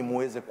ninyi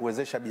muweze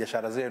kuwezesha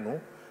biashara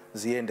zenu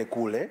ziende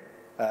kule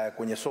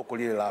kwenye soko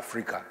lile la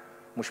Afrika.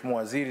 Mheshimiwa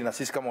Waziri, na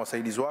sisi kama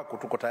wasaidizi wako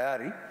tuko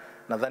tayari.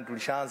 Nadhani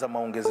tulishaanza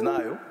maongezi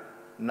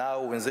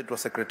nao wenzetu wa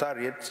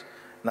secretariat.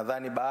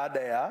 Nadhani baada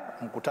ya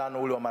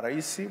mkutano ule wa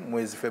maraisi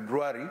mwezi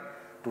Februari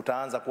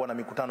tutaanza kuwa na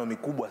mikutano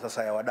mikubwa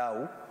sasa ya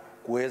wadau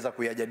kuweza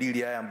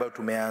kuyajadili haya ambayo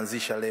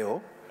tumeanzisha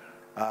leo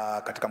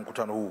katika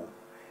mkutano huu.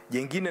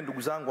 Jengine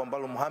ndugu zangu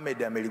ambalo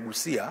Mohamed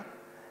ameligusia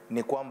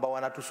ni kwamba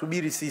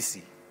wanatusubiri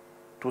sisi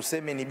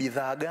tuseme ni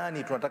bidhaa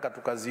gani tunataka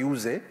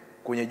tukaziuze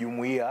kwenye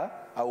jumuiya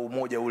au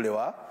umoja ule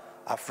wa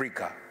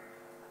Afrika.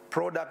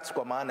 Products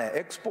kwa maana ya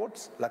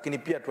exports, lakini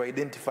pia tu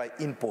identify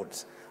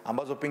imports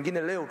ambazo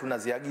pengine leo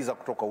tunaziagiza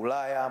kutoka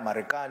Ulaya,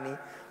 Marekani,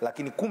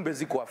 lakini kumbe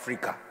ziko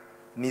Afrika.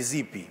 Ni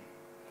zipi?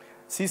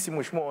 Sisi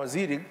Mheshimiwa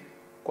Waziri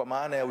kwa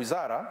maana ya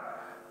wizara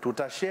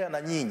tutashare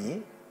na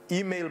nyinyi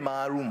email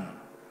maalum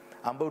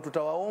ambayo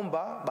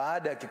tutawaomba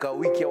baada ya kikao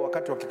wiki au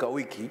wakati wa kikao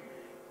wiki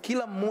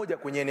kila mmoja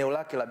kwenye eneo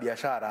lake la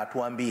biashara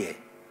atuambie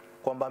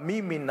kwamba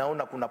mimi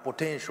naona kuna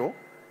potential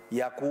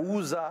ya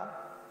kuuza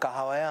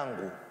kahawa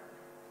yangu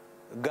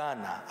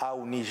Ghana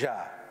au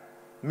Niger.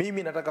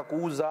 Mimi nataka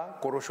kuuza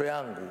korosho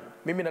yangu.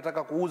 Mimi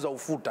nataka kuuza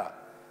ufuta.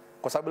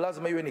 Kwa sababu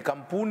lazima iwe ni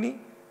kampuni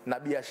na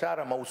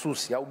biashara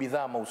mahususi au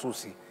bidhaa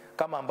mahususi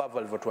kama ambavyo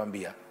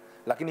alivyotuambia.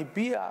 Lakini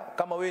pia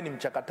kama wewe ni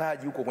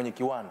mchakataji huko kwenye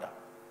kiwanda,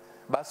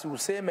 basi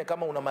useme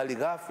kama una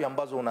malighafi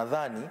ambazo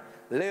unadhani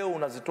leo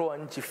unazitoa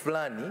nchi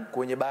fulani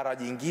kwenye bara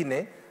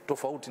jingine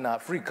tofauti na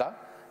Afrika,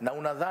 na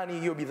unadhani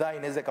hiyo bidhaa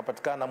inaweza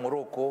ikapatikana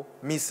Morocco,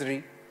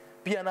 Misri,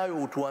 pia nayo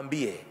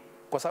utuambie.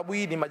 Kwa sababu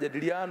hii ni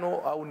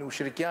majadiliano au ni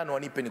ushirikiano wa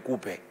nipe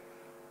nikupe.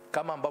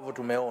 Kama ambavyo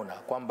tumeona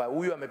kwamba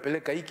huyu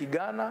amepeleka hiki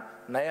Ghana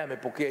na yeye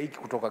amepokea hiki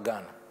kutoka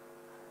Ghana.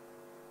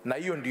 Na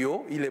hiyo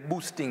ndio ile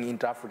boosting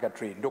inter-Africa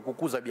trade, ndio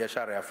kukuza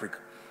biashara ya Afrika.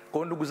 Kwa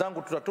hiyo ndugu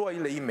zangu, tutatoa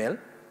ile email,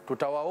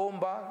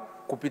 tutawaomba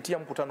kupitia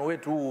mkutano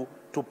wetu huu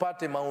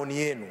tupate maoni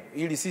yenu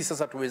ili sisi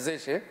sasa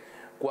tuwezeshe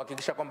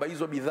kuhakikisha kwamba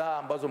hizo bidhaa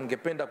ambazo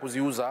mngependa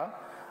kuziuza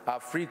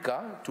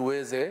Afrika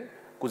tuweze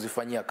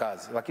kuzifanyia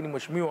kazi. Lakini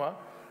Mheshimiwa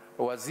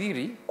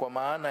Waziri, kwa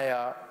maana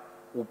ya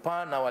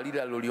upana wa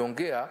lile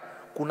aliloliongea,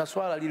 kuna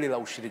swala lile la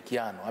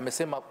ushirikiano.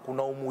 Amesema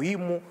kuna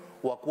umuhimu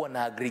wa kuwa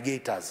na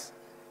aggregators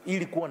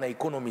ili kuwa na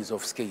economies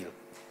of scale.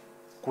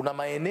 Kuna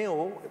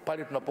maeneo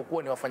pale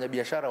tunapokuwa ni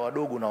wafanyabiashara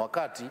wadogo na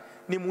wakati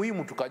ni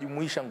muhimu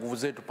tukajumuisha nguvu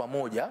zetu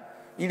pamoja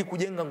ili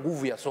kujenga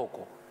nguvu ya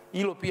soko.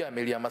 Hilo pia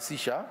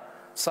amelihamasisha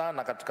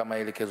sana katika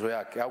maelekezo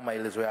yake au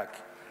maelezo yake.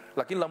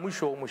 Lakini la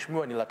mwisho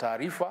Mheshimiwa ni la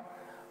taarifa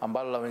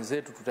ambalo la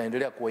wenzetu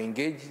tutaendelea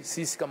kuengage.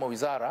 Sisi kama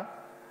wizara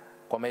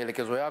kwa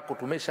maelekezo yako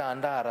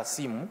tumeshaandaa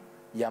rasimu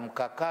ya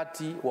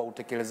mkakati wa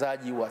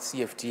utekelezaji wa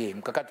CFTA,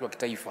 mkakati wa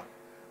kitaifa.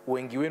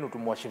 Wengi wenu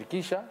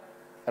tumewashirikisha,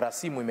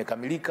 rasimu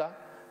imekamilika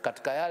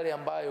katika yale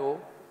ambayo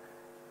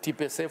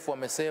TPSF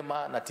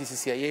wamesema na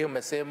TCCIA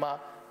wamesema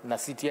na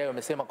CTI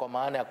wamesema kwa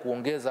maana ya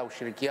kuongeza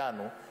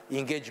ushirikiano,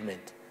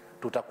 engagement.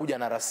 Tutakuja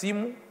na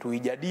rasimu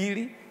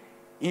tuijadili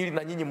ili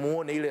na nyinyi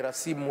muone ile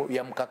rasimu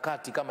ya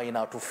mkakati kama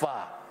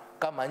inatufaa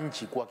kama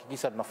nchi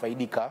kuhakikisha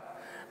tunafaidika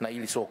na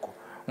hili soko.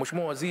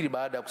 Mheshimiwa Waziri,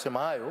 baada ya kusema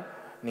hayo,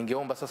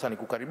 ningeomba sasa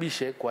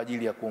nikukaribishe kwa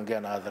ajili ya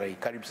kuongea na hadhara hii.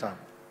 Karibu sana.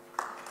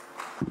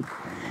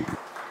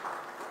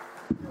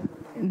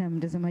 Na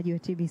mtazamaji wa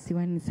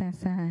TBC1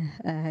 sasa,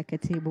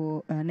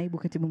 naibu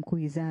katibu mkuu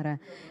wizara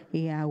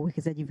ya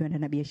uwekezaji, viwanda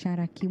na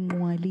biashara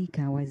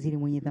kimwalika waziri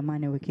mwenye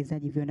dhamana ya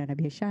uwekezaji, viwanda na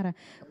biashara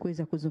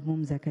kuweza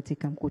kuzungumza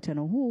katika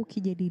mkutano huu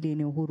ukijadili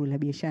eneo huru la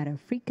biashara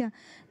Afrika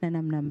na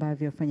namna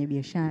ambavyo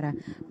wafanyabiashara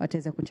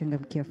wataweza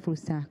kuchangamkia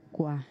fursa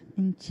kwa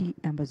nchi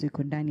ambazo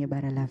iko ndani ya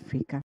bara la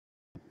Afrika.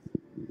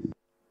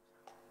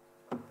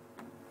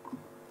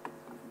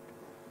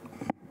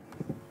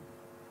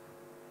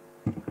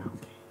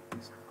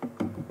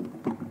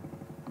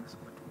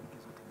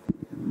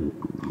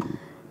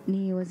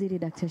 Ni Waziri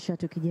Dr.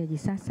 Shatu Kijaji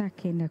sasa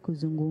akienda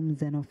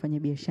kuzungumza na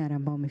wafanyabiashara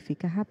ambao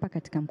wamefika hapa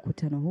katika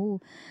mkutano huu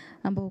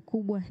ambao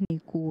kubwa ni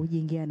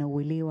kujengeana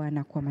uelewa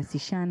na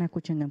kuhamasishana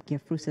kuchangamkia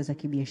fursa za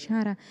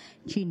kibiashara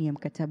chini ya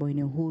mkataba wa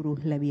eneo huru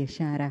la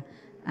biashara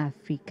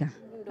Afrika.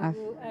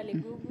 Ali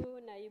Gugu,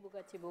 naibu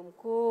katibu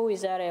mkuu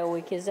Wizara ya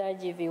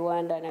Uwekezaji,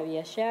 Viwanda na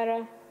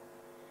Biashara.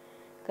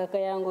 kaka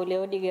yangu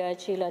Leodiga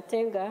Achila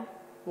Tenga,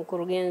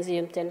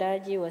 mkurugenzi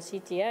mtendaji wa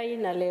CTI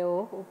na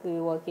leo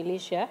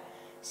ukiwakilisha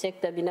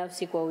sekta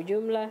binafsi kwa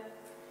ujumla.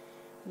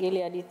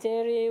 Gilead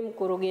Terry,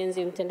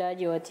 mkurugenzi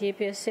mtendaji wa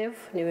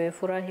TPSF,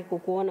 nimefurahi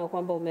kukuona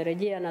kwamba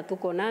umerejea na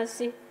tuko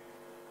nasi.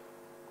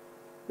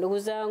 Ndugu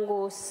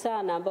zangu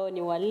sana ambao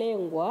ni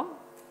walengwa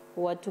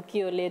wa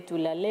tukio letu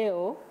la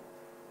leo,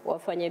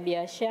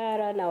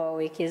 wafanyabiashara na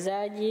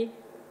wawekezaji,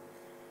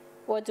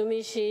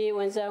 watumishi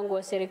wenzangu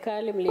wa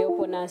serikali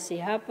mliopo nasi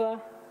hapa,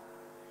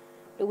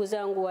 ndugu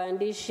zangu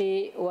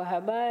waandishi wa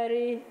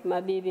habari,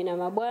 mabibi na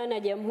mabwana,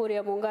 Jamhuri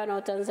ya Muungano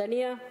wa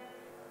Tanzania.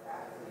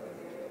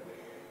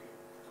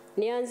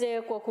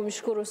 Nianze kwa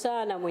kumshukuru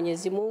sana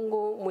Mwenyezi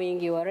Mungu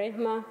mwingi wa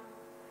rehema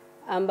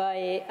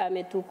ambaye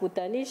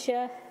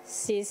ametukutanisha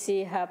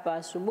sisi hapa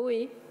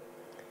asubuhi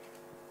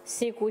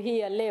siku hii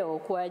ya leo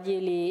kwa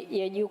ajili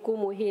ya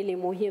jukumu hili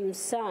muhimu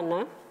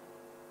sana,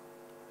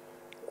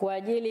 kwa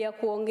ajili ya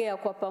kuongea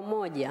kwa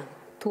pamoja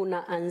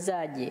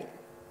tunaanzaje,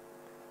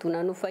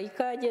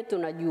 tunanufaikaje,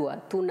 tunajua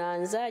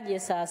tunaanzaje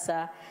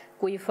sasa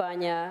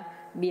kuifanya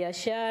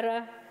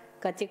biashara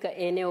katika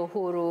eneo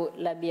huru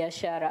la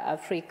biashara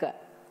Afrika.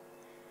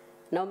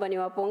 Naomba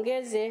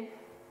niwapongeze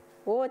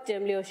wote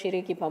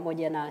mlioshiriki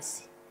pamoja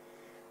nasi.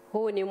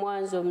 Huu ni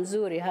mwanzo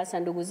mzuri, hasa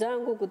ndugu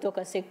zangu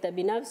kutoka sekta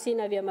binafsi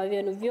na vyama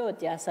vyenu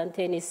vyote.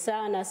 Asanteni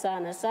sana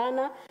sana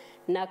sana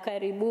na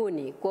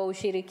karibuni. Kwa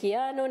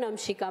ushirikiano na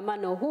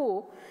mshikamano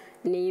huu,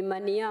 ni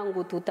imani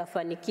yangu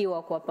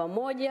tutafanikiwa kwa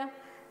pamoja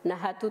na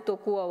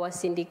hatutokuwa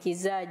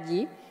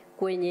wasindikizaji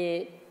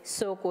kwenye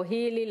soko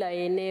hili la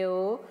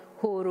eneo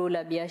huru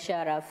la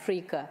biashara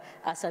Afrika.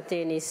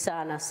 Asanteni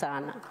sana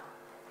sana.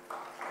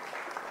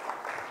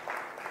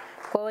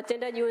 Kwa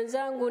watendaji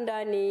wenzangu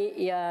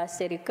ndani ya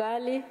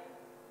serikali,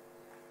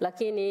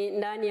 lakini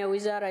ndani ya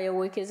Wizara ya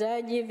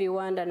Uwekezaji,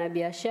 Viwanda na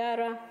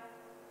Biashara,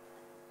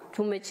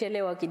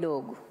 tumechelewa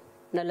kidogo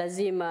na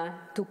lazima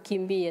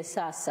tukimbie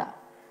sasa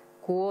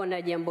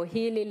kuona jambo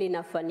hili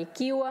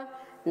linafanikiwa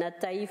na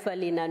taifa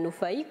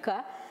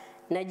linanufaika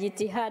na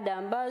jitihada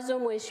ambazo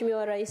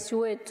Mheshimiwa Rais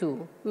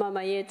wetu,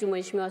 mama yetu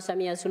Mheshimiwa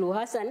Samia Suluhu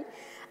Hassan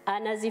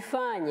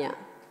anazifanya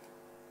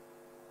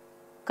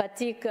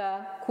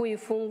katika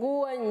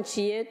kuifungua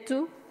nchi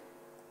yetu,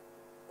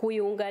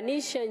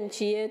 kuiunganisha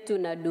nchi yetu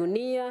na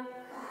dunia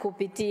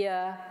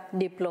kupitia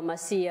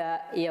diplomasia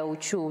ya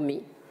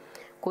uchumi.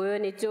 Kwa hiyo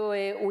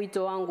nitoe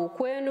wito wangu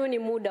kwenu, ni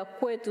muda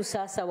kwetu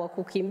sasa wa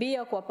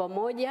kukimbia kwa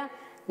pamoja,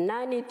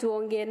 nani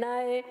tuongee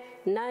naye,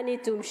 nani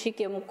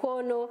tumshike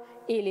mkono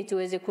ili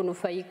tuweze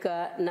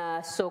kunufaika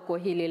na soko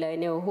hili la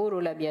eneo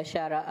huru la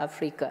biashara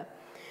Afrika.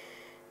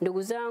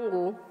 Ndugu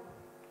zangu,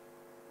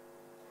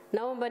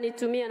 naomba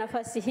nitumie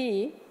nafasi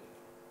hii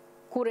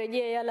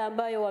kurejea yale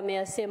ambayo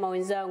wameyasema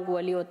wenzangu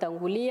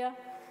waliotangulia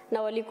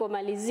na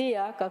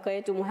walikomalizia, kaka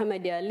yetu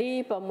Muhammad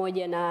Ali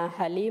pamoja na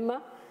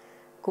Halima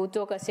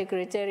kutoka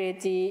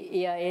Secretariat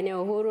ya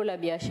eneo huru la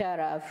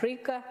biashara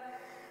Afrika,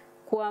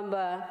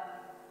 kwamba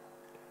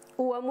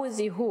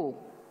uamuzi huu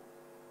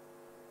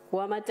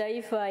wa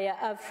mataifa ya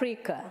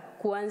Afrika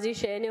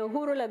kuanzisha eneo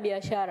huru la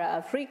biashara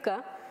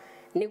Afrika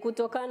ni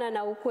kutokana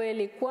na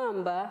ukweli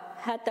kwamba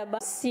hata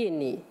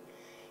basini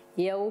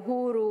ya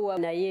uhuru wa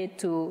na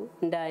yetu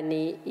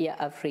ndani ya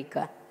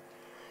Afrika,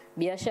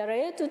 biashara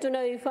yetu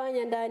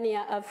tunayoifanya ndani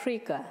ya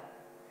Afrika,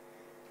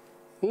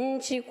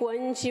 nchi kwa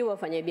nchi,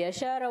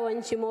 wafanyabiashara wa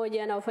nchi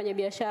moja na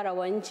wafanyabiashara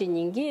wa nchi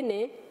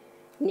nyingine,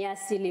 ni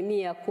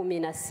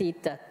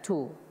 16%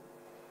 tu.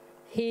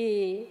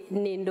 Hii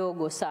ni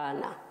ndogo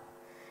sana,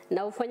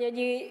 na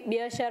ufanyaji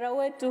biashara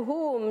wetu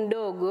huu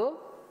mdogo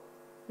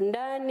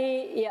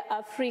ndani ya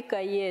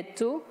Afrika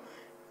yetu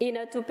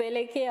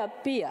inatupelekea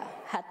pia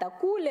hata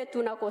kule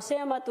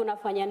tunakosema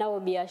tunafanya nao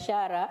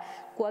biashara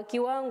kwa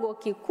kiwango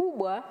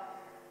kikubwa,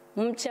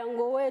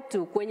 mchango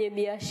wetu kwenye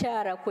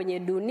biashara kwenye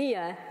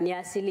dunia ni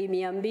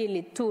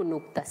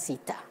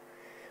 2.6.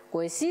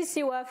 Kwa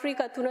sisi wa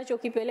Afrika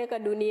tunachokipeleka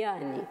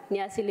duniani ni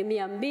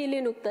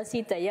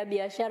 2.6 ya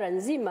biashara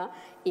nzima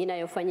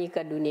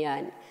inayofanyika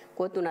duniani.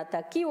 Kwa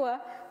tunatakiwa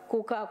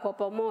kukaa kwa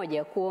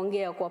pamoja,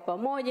 kuongea kwa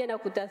pamoja na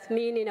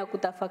kutathmini na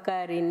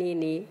kutafakari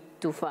nini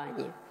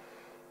tufanye.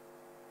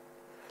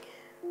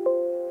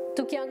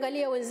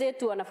 Tukiangalia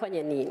wenzetu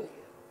wanafanya nini,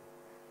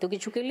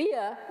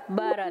 tukichukulia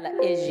bara la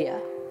Asia,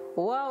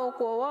 wao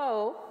kwa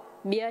wao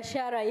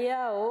biashara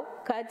yao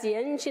kati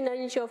ya nchi na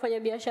nchi, wafanya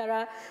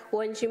biashara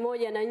wa nchi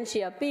moja na nchi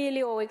ya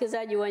pili,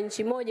 wawekezaji wa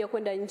nchi moja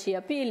kwenda nchi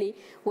ya pili,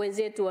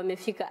 wenzetu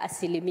wamefika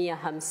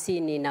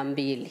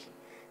 52%,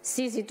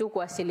 sisi tu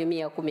kwa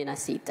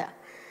 16%.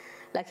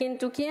 Lakini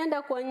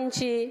tukienda kwa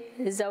nchi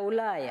za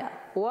Ulaya,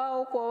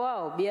 wao kwa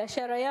wao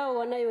biashara yao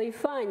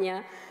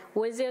wanayoifanya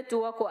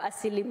wenzetu wako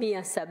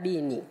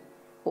 70%,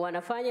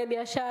 wanafanya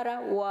biashara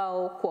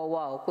wao kwa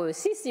wao. Kwa hiyo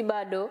sisi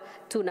bado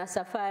tuna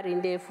safari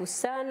ndefu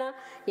sana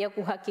ya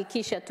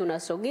kuhakikisha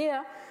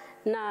tunasogea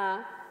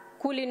na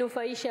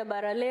kulinufaisha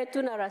bara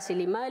letu na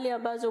rasilimali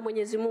ambazo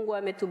Mwenyezi Mungu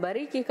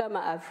ametubariki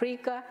kama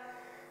Afrika,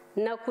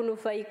 na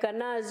kunufaika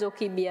nazo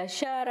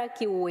kibiashara,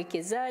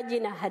 kiuwekezaji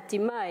na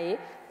hatimaye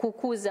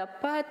kukuza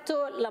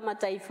pato la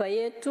mataifa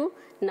yetu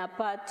na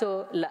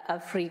pato la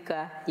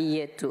Afrika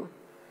yetu.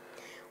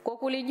 Kwa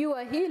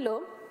kulijua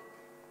hilo,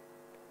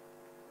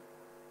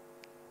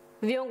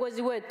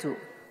 viongozi wetu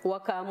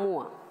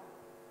wakaamua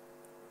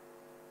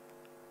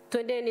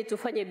twendeni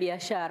tufanye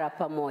biashara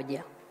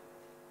pamoja.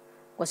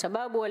 Kwa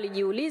sababu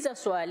walijiuliza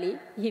swali,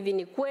 hivi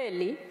ni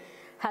kweli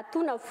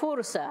hatuna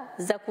fursa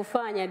za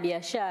kufanya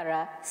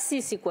biashara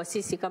sisi kwa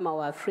sisi kama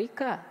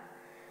Waafrika?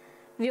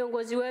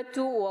 Viongozi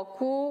wetu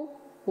wakuu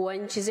wa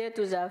nchi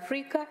zetu za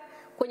Afrika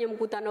kwenye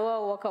mkutano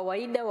wao wa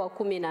kawaida wa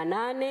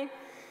 18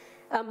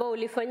 ambao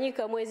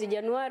ulifanyika mwezi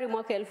Januari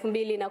mwaka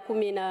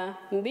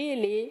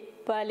 2012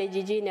 pale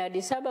jijini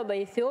Addis Ababa,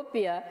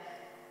 Ethiopia,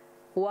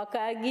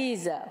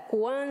 wakaagiza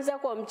kuanza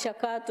kwa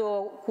mchakato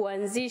wa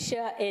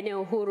kuanzisha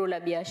eneo huru la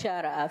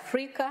biashara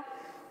Afrika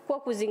kwa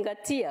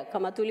kuzingatia,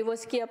 kama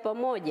tulivyosikia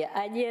pamoja,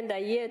 ajenda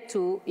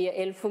yetu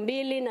ya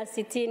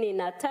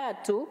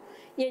 2063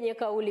 yenye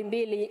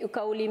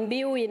kauli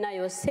mbiu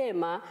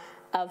inayosema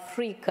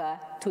Afrika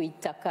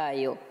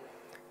tuitakayo.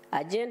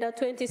 Agenda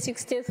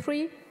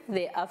 2063,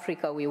 the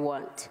Africa we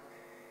want.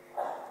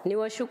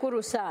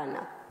 Niwashukuru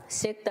sana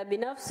sekta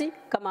binafsi,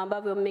 kama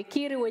ambavyo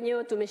mmekiri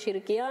wenyewe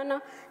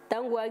tumeshirikiana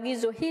tangu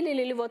agizo hili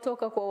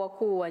lilivyotoka kwa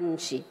wakuu wa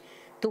nchi.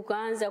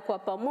 Tukaanza kwa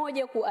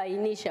pamoja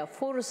kuainisha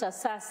fursa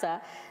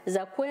sasa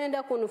za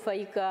kwenda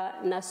kunufaika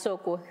na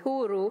soko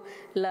huru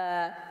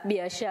la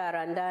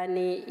biashara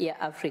ndani ya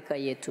Afrika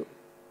yetu.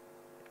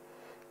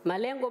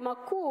 Malengo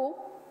makuu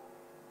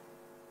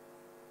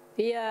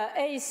ya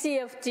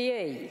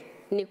AfCFTA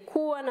ni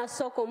kuwa na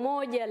soko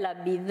moja la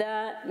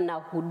bidhaa na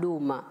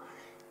huduma.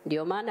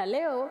 Ndio maana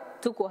leo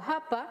tuko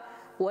hapa,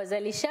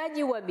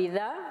 wazalishaji wa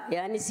bidhaa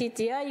yani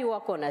CTI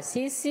wako na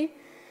sisi,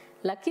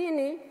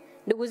 lakini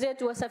ndugu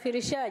zetu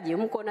wasafirishaji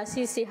mko na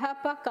sisi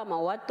hapa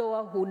kama watoa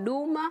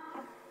huduma,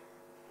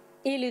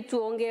 ili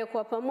tuongee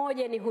kwa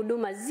pamoja ni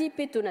huduma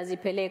zipi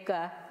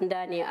tunazipeleka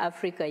ndani ya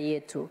Afrika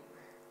yetu.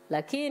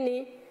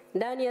 Lakini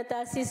ndani ya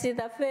taasisi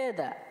za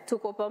fedha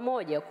tuko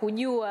pamoja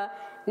kujua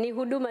ni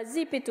huduma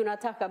zipi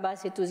tunataka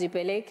basi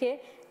tuzipeleke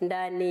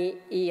ndani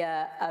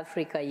ya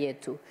Afrika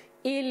yetu,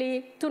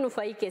 ili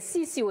tunufaike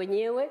sisi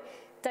wenyewe,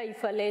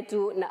 taifa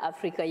letu na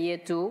Afrika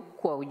yetu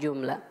kwa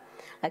ujumla.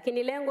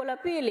 Lakini lengo la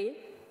pili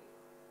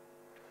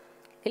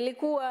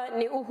ilikuwa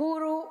ni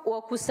uhuru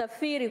wa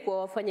kusafiri kwa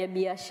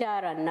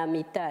wafanyabiashara na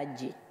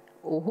mitaji.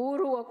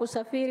 Uhuru wa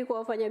kusafiri kwa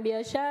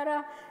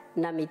wafanyabiashara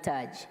na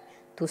mitaji.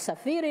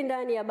 Tusafiri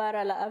ndani ya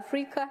bara la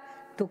Afrika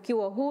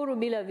tukiwa huru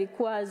bila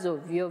vikwazo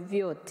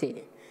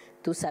vyovyote.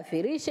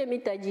 Tusafirishe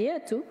mitaji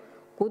yetu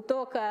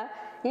kutoka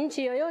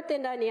nchi yoyote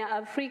ndani ya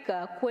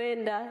Afrika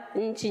kwenda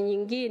nchi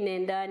nyingine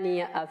ndani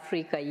ya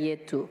Afrika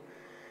yetu.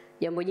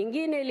 Jambo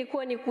jingine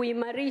ilikuwa ni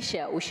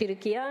kuimarisha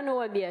ushirikiano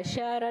wa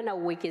biashara na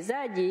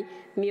uwekezaji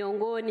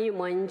miongoni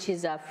mwa nchi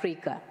za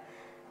Afrika.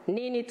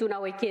 Nini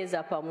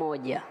tunawekeza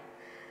pamoja?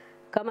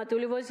 Kama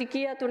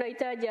tulivyosikia,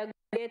 tunahitaji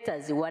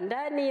aggregators wa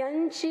ndani ya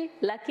nchi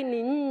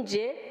lakini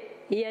nje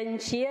ya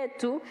nchi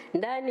yetu,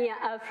 ndani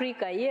ya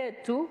Afrika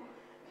yetu,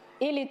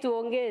 ili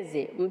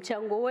tuongeze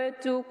mchango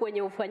wetu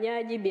kwenye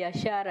ufanyaji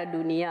biashara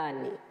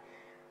duniani.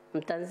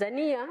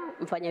 Mtanzania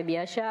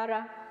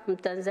mfanyabiashara,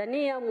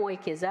 Mtanzania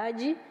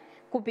mwekezaji,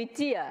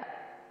 kupitia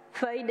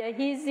faida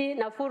hizi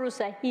na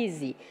fursa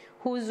hizi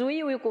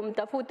huzuiwi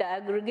kumtafuta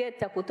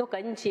aggregator kutoka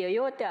nchi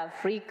yoyote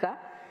Afrika,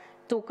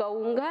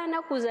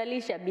 tukaungana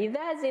kuzalisha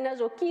bidhaa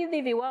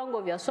zinazokidhi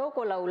viwango vya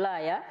soko la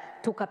Ulaya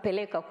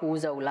tukapeleka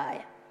kuuza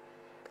Ulaya.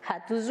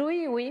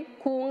 Hatuzuiwi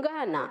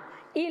kuungana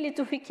ili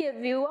tufikie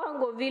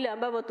viwango vile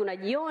ambavyo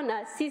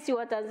tunajiona sisi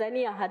wa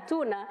Tanzania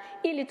hatuna,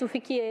 ili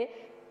tufikie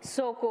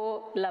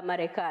soko la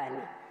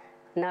Marekani.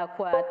 Na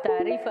kwa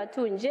taarifa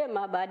tu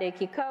njema, baada ya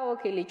kikao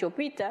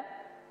kilichopita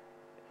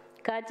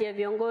kati ya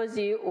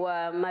viongozi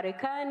wa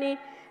Marekani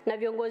na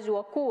viongozi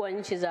wakuu wa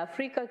nchi za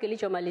Afrika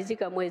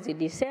kilichomalizika mwezi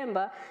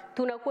Disemba,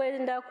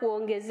 tunakwenda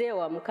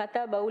kuongezewa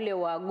mkataba ule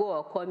wa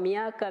AGOA kwa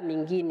miaka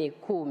mingine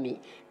 10.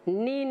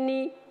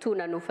 Nini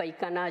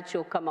tunanufaika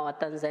nacho kama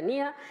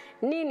Watanzania?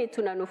 Nini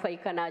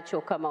tunanufaika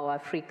nacho kama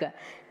Waafrika?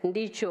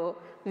 Ndicho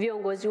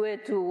viongozi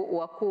wetu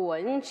wakuu wa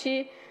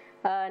nchi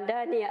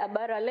ndani ya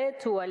bara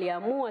letu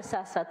waliamua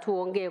sasa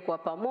tuongee kwa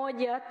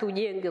pamoja,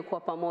 tujenge kwa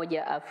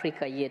pamoja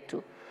Afrika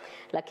yetu.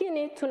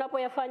 Lakini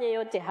tunapoyafanya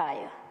yote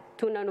haya,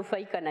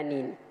 tunanufaika na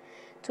nini?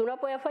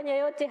 Tunapoyafanya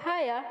yote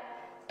haya,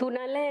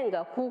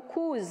 tunalenga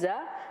kukuza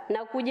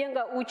na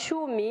kujenga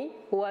uchumi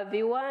wa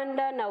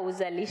viwanda na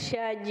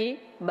uzalishaji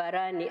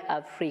barani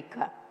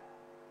Afrika.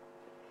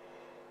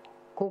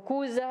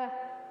 Kukuza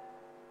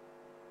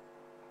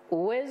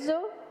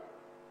uwezo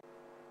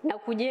na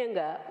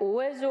kujenga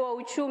uwezo wa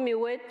uchumi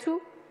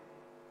wetu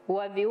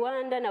wa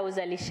viwanda na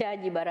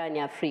uzalishaji barani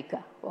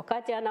Afrika.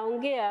 Wakati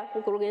anaongea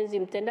mkurugenzi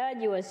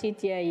mtendaji wa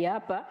CTI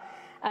hapa,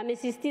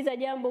 amesisitiza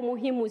jambo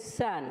muhimu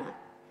sana: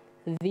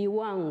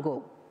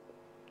 viwango.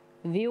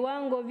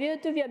 Viwango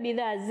vyetu vya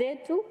bidhaa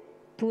zetu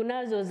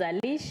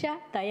tunazozalisha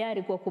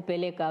tayari kwa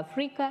kupeleka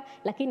Afrika,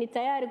 lakini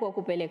tayari kwa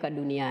kupeleka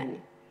duniani.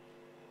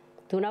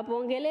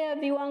 Tunapoongelea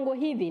viwango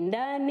hivi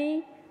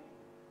ndani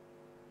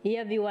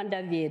ya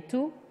viwanda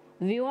vyetu,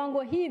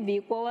 viwango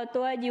hivi kwa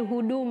watoaji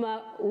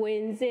huduma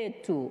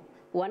wenzetu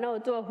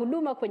wanaotoa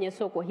huduma kwenye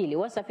soko hili,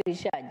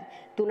 wasafirishaji,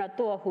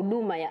 tunatoa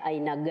huduma ya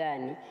aina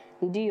gani?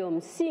 Ndiyo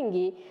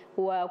msingi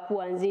wa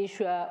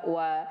kuanzishwa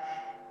wa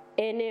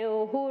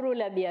eneo huru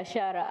la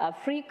biashara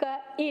Afrika,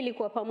 ili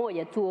kwa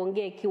pamoja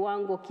tuongee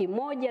kiwango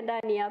kimoja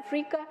ndani ya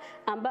Afrika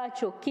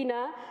ambacho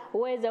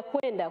kinaweza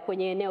kwenda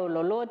kwenye eneo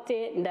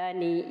lolote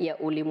ndani ya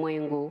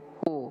ulimwengu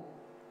huu.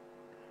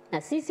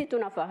 Na sisi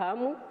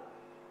tunafahamu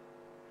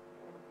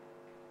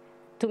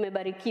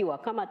tumebarikiwa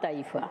kama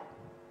taifa.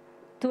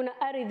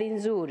 Tuna ardhi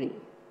nzuri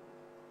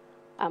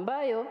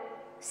ambayo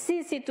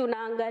sisi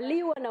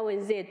tunaangaliwa na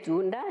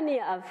wenzetu ndani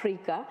ya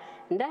Afrika,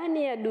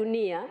 ndani ya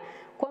dunia,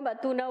 kwamba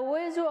tuna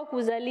uwezo wa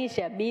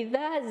kuzalisha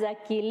bidhaa za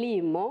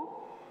kilimo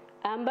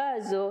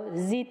ambazo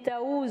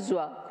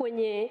zitauzwa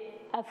kwenye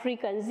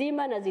Afrika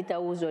nzima na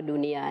zitauzwa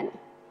duniani.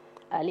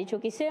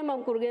 Alichokisema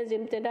mkurugenzi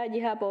mtendaji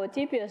hapa wa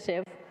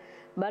TPSF,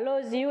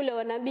 balozi yule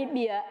wa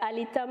Namibia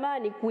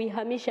alitamani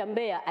kuihamisha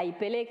Mbeya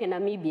aipeleke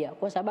Namibia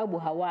kwa sababu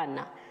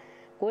hawana.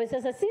 Kwa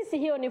sasa sisi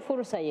hiyo ni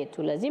fursa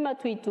yetu, lazima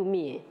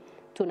tuitumie.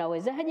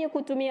 Tunawezaje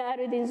kutumia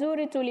ardhi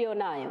nzuri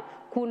tulionayo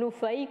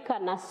kunufaika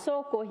na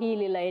soko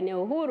hili la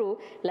eneo huru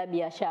la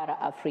biashara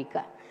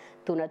Afrika?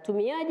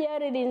 Tunatumiaje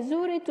ardhi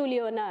nzuri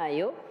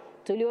tulionayo,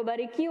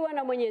 tuliobarikiwa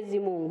na Mwenyezi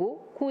Mungu,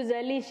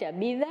 kuzalisha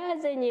bidhaa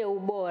zenye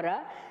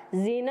ubora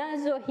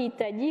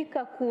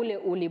zinazohitajika kule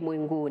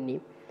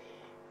ulimwenguni?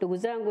 Ndugu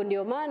zangu,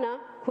 ndio maana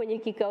kwenye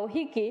kikao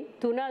hiki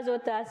tunazo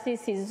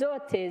taasisi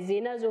zote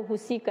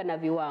zinazohusika na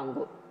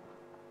viwango.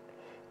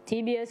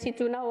 TBS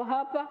tunao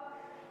hapa,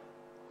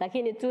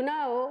 lakini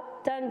tunao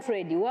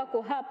TanTrade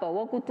wako hapa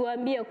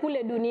wakutuambia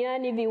kule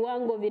duniani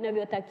viwango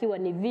vinavyotakiwa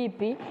ni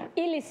vipi,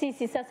 ili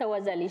sisi sasa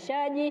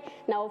wazalishaji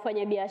na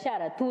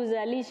wafanyabiashara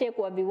tuzalishe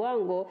kwa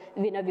viwango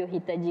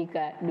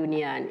vinavyohitajika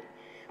duniani.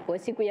 Kwa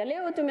siku ya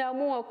leo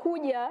tumeamua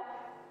kuja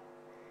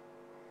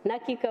na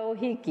kikao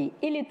hiki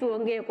ili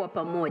tuongee kwa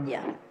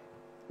pamoja.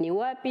 Ni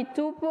wapi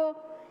tupo,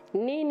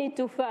 nini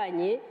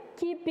tufanye,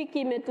 kipi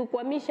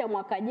kimetukwamisha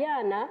mwaka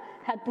jana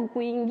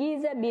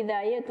hatukuingiza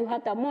bidhaa yetu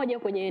hata moja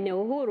kwenye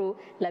eneo huru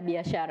la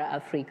biashara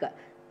Afrika.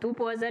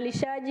 Tupo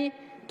wazalishaji,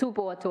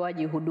 tupo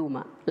watoaji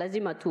huduma.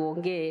 Lazima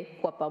tuongee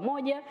kwa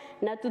pamoja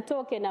na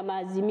tutoke na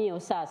maazimio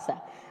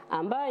sasa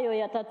ambayo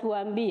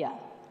yatatuambia,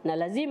 na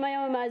lazima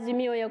yawe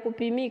maazimio ya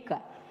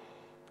kupimika,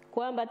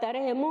 kwamba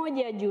tarehe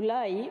 1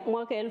 Julai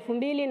mwaka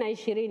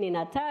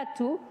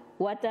 2023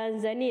 wa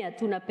Tanzania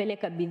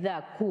tunapeleka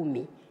bidhaa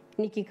 10.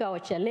 Ni kikao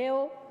cha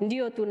leo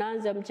ndio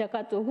tunaanza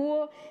mchakato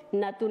huo,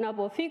 na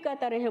tunapofika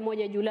tarehe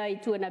 1 Julai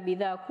tuwe na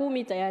bidhaa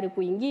 10 tayari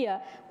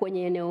kuingia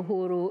kwenye eneo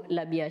huru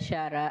la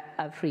biashara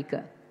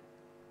Afrika.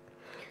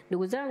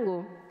 Ndugu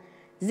zangu,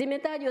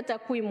 zimetajwa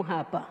takwimu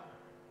hapa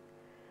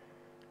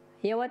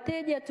ya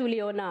wateja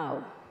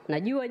tulionao.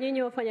 Najua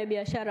nyinyi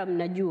wafanyabiashara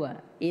mnajua,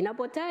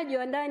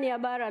 inapotajwa ndani ya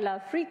bara la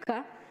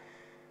Afrika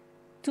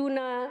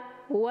tuna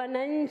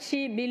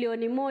wananchi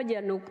bilioni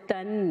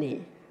 1.4.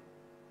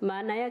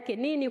 Maana yake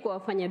nini kwa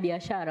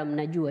wafanyabiashara?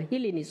 Mnajua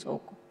hili ni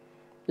soko,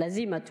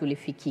 lazima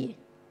tulifikie.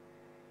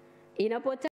 Inapotajwa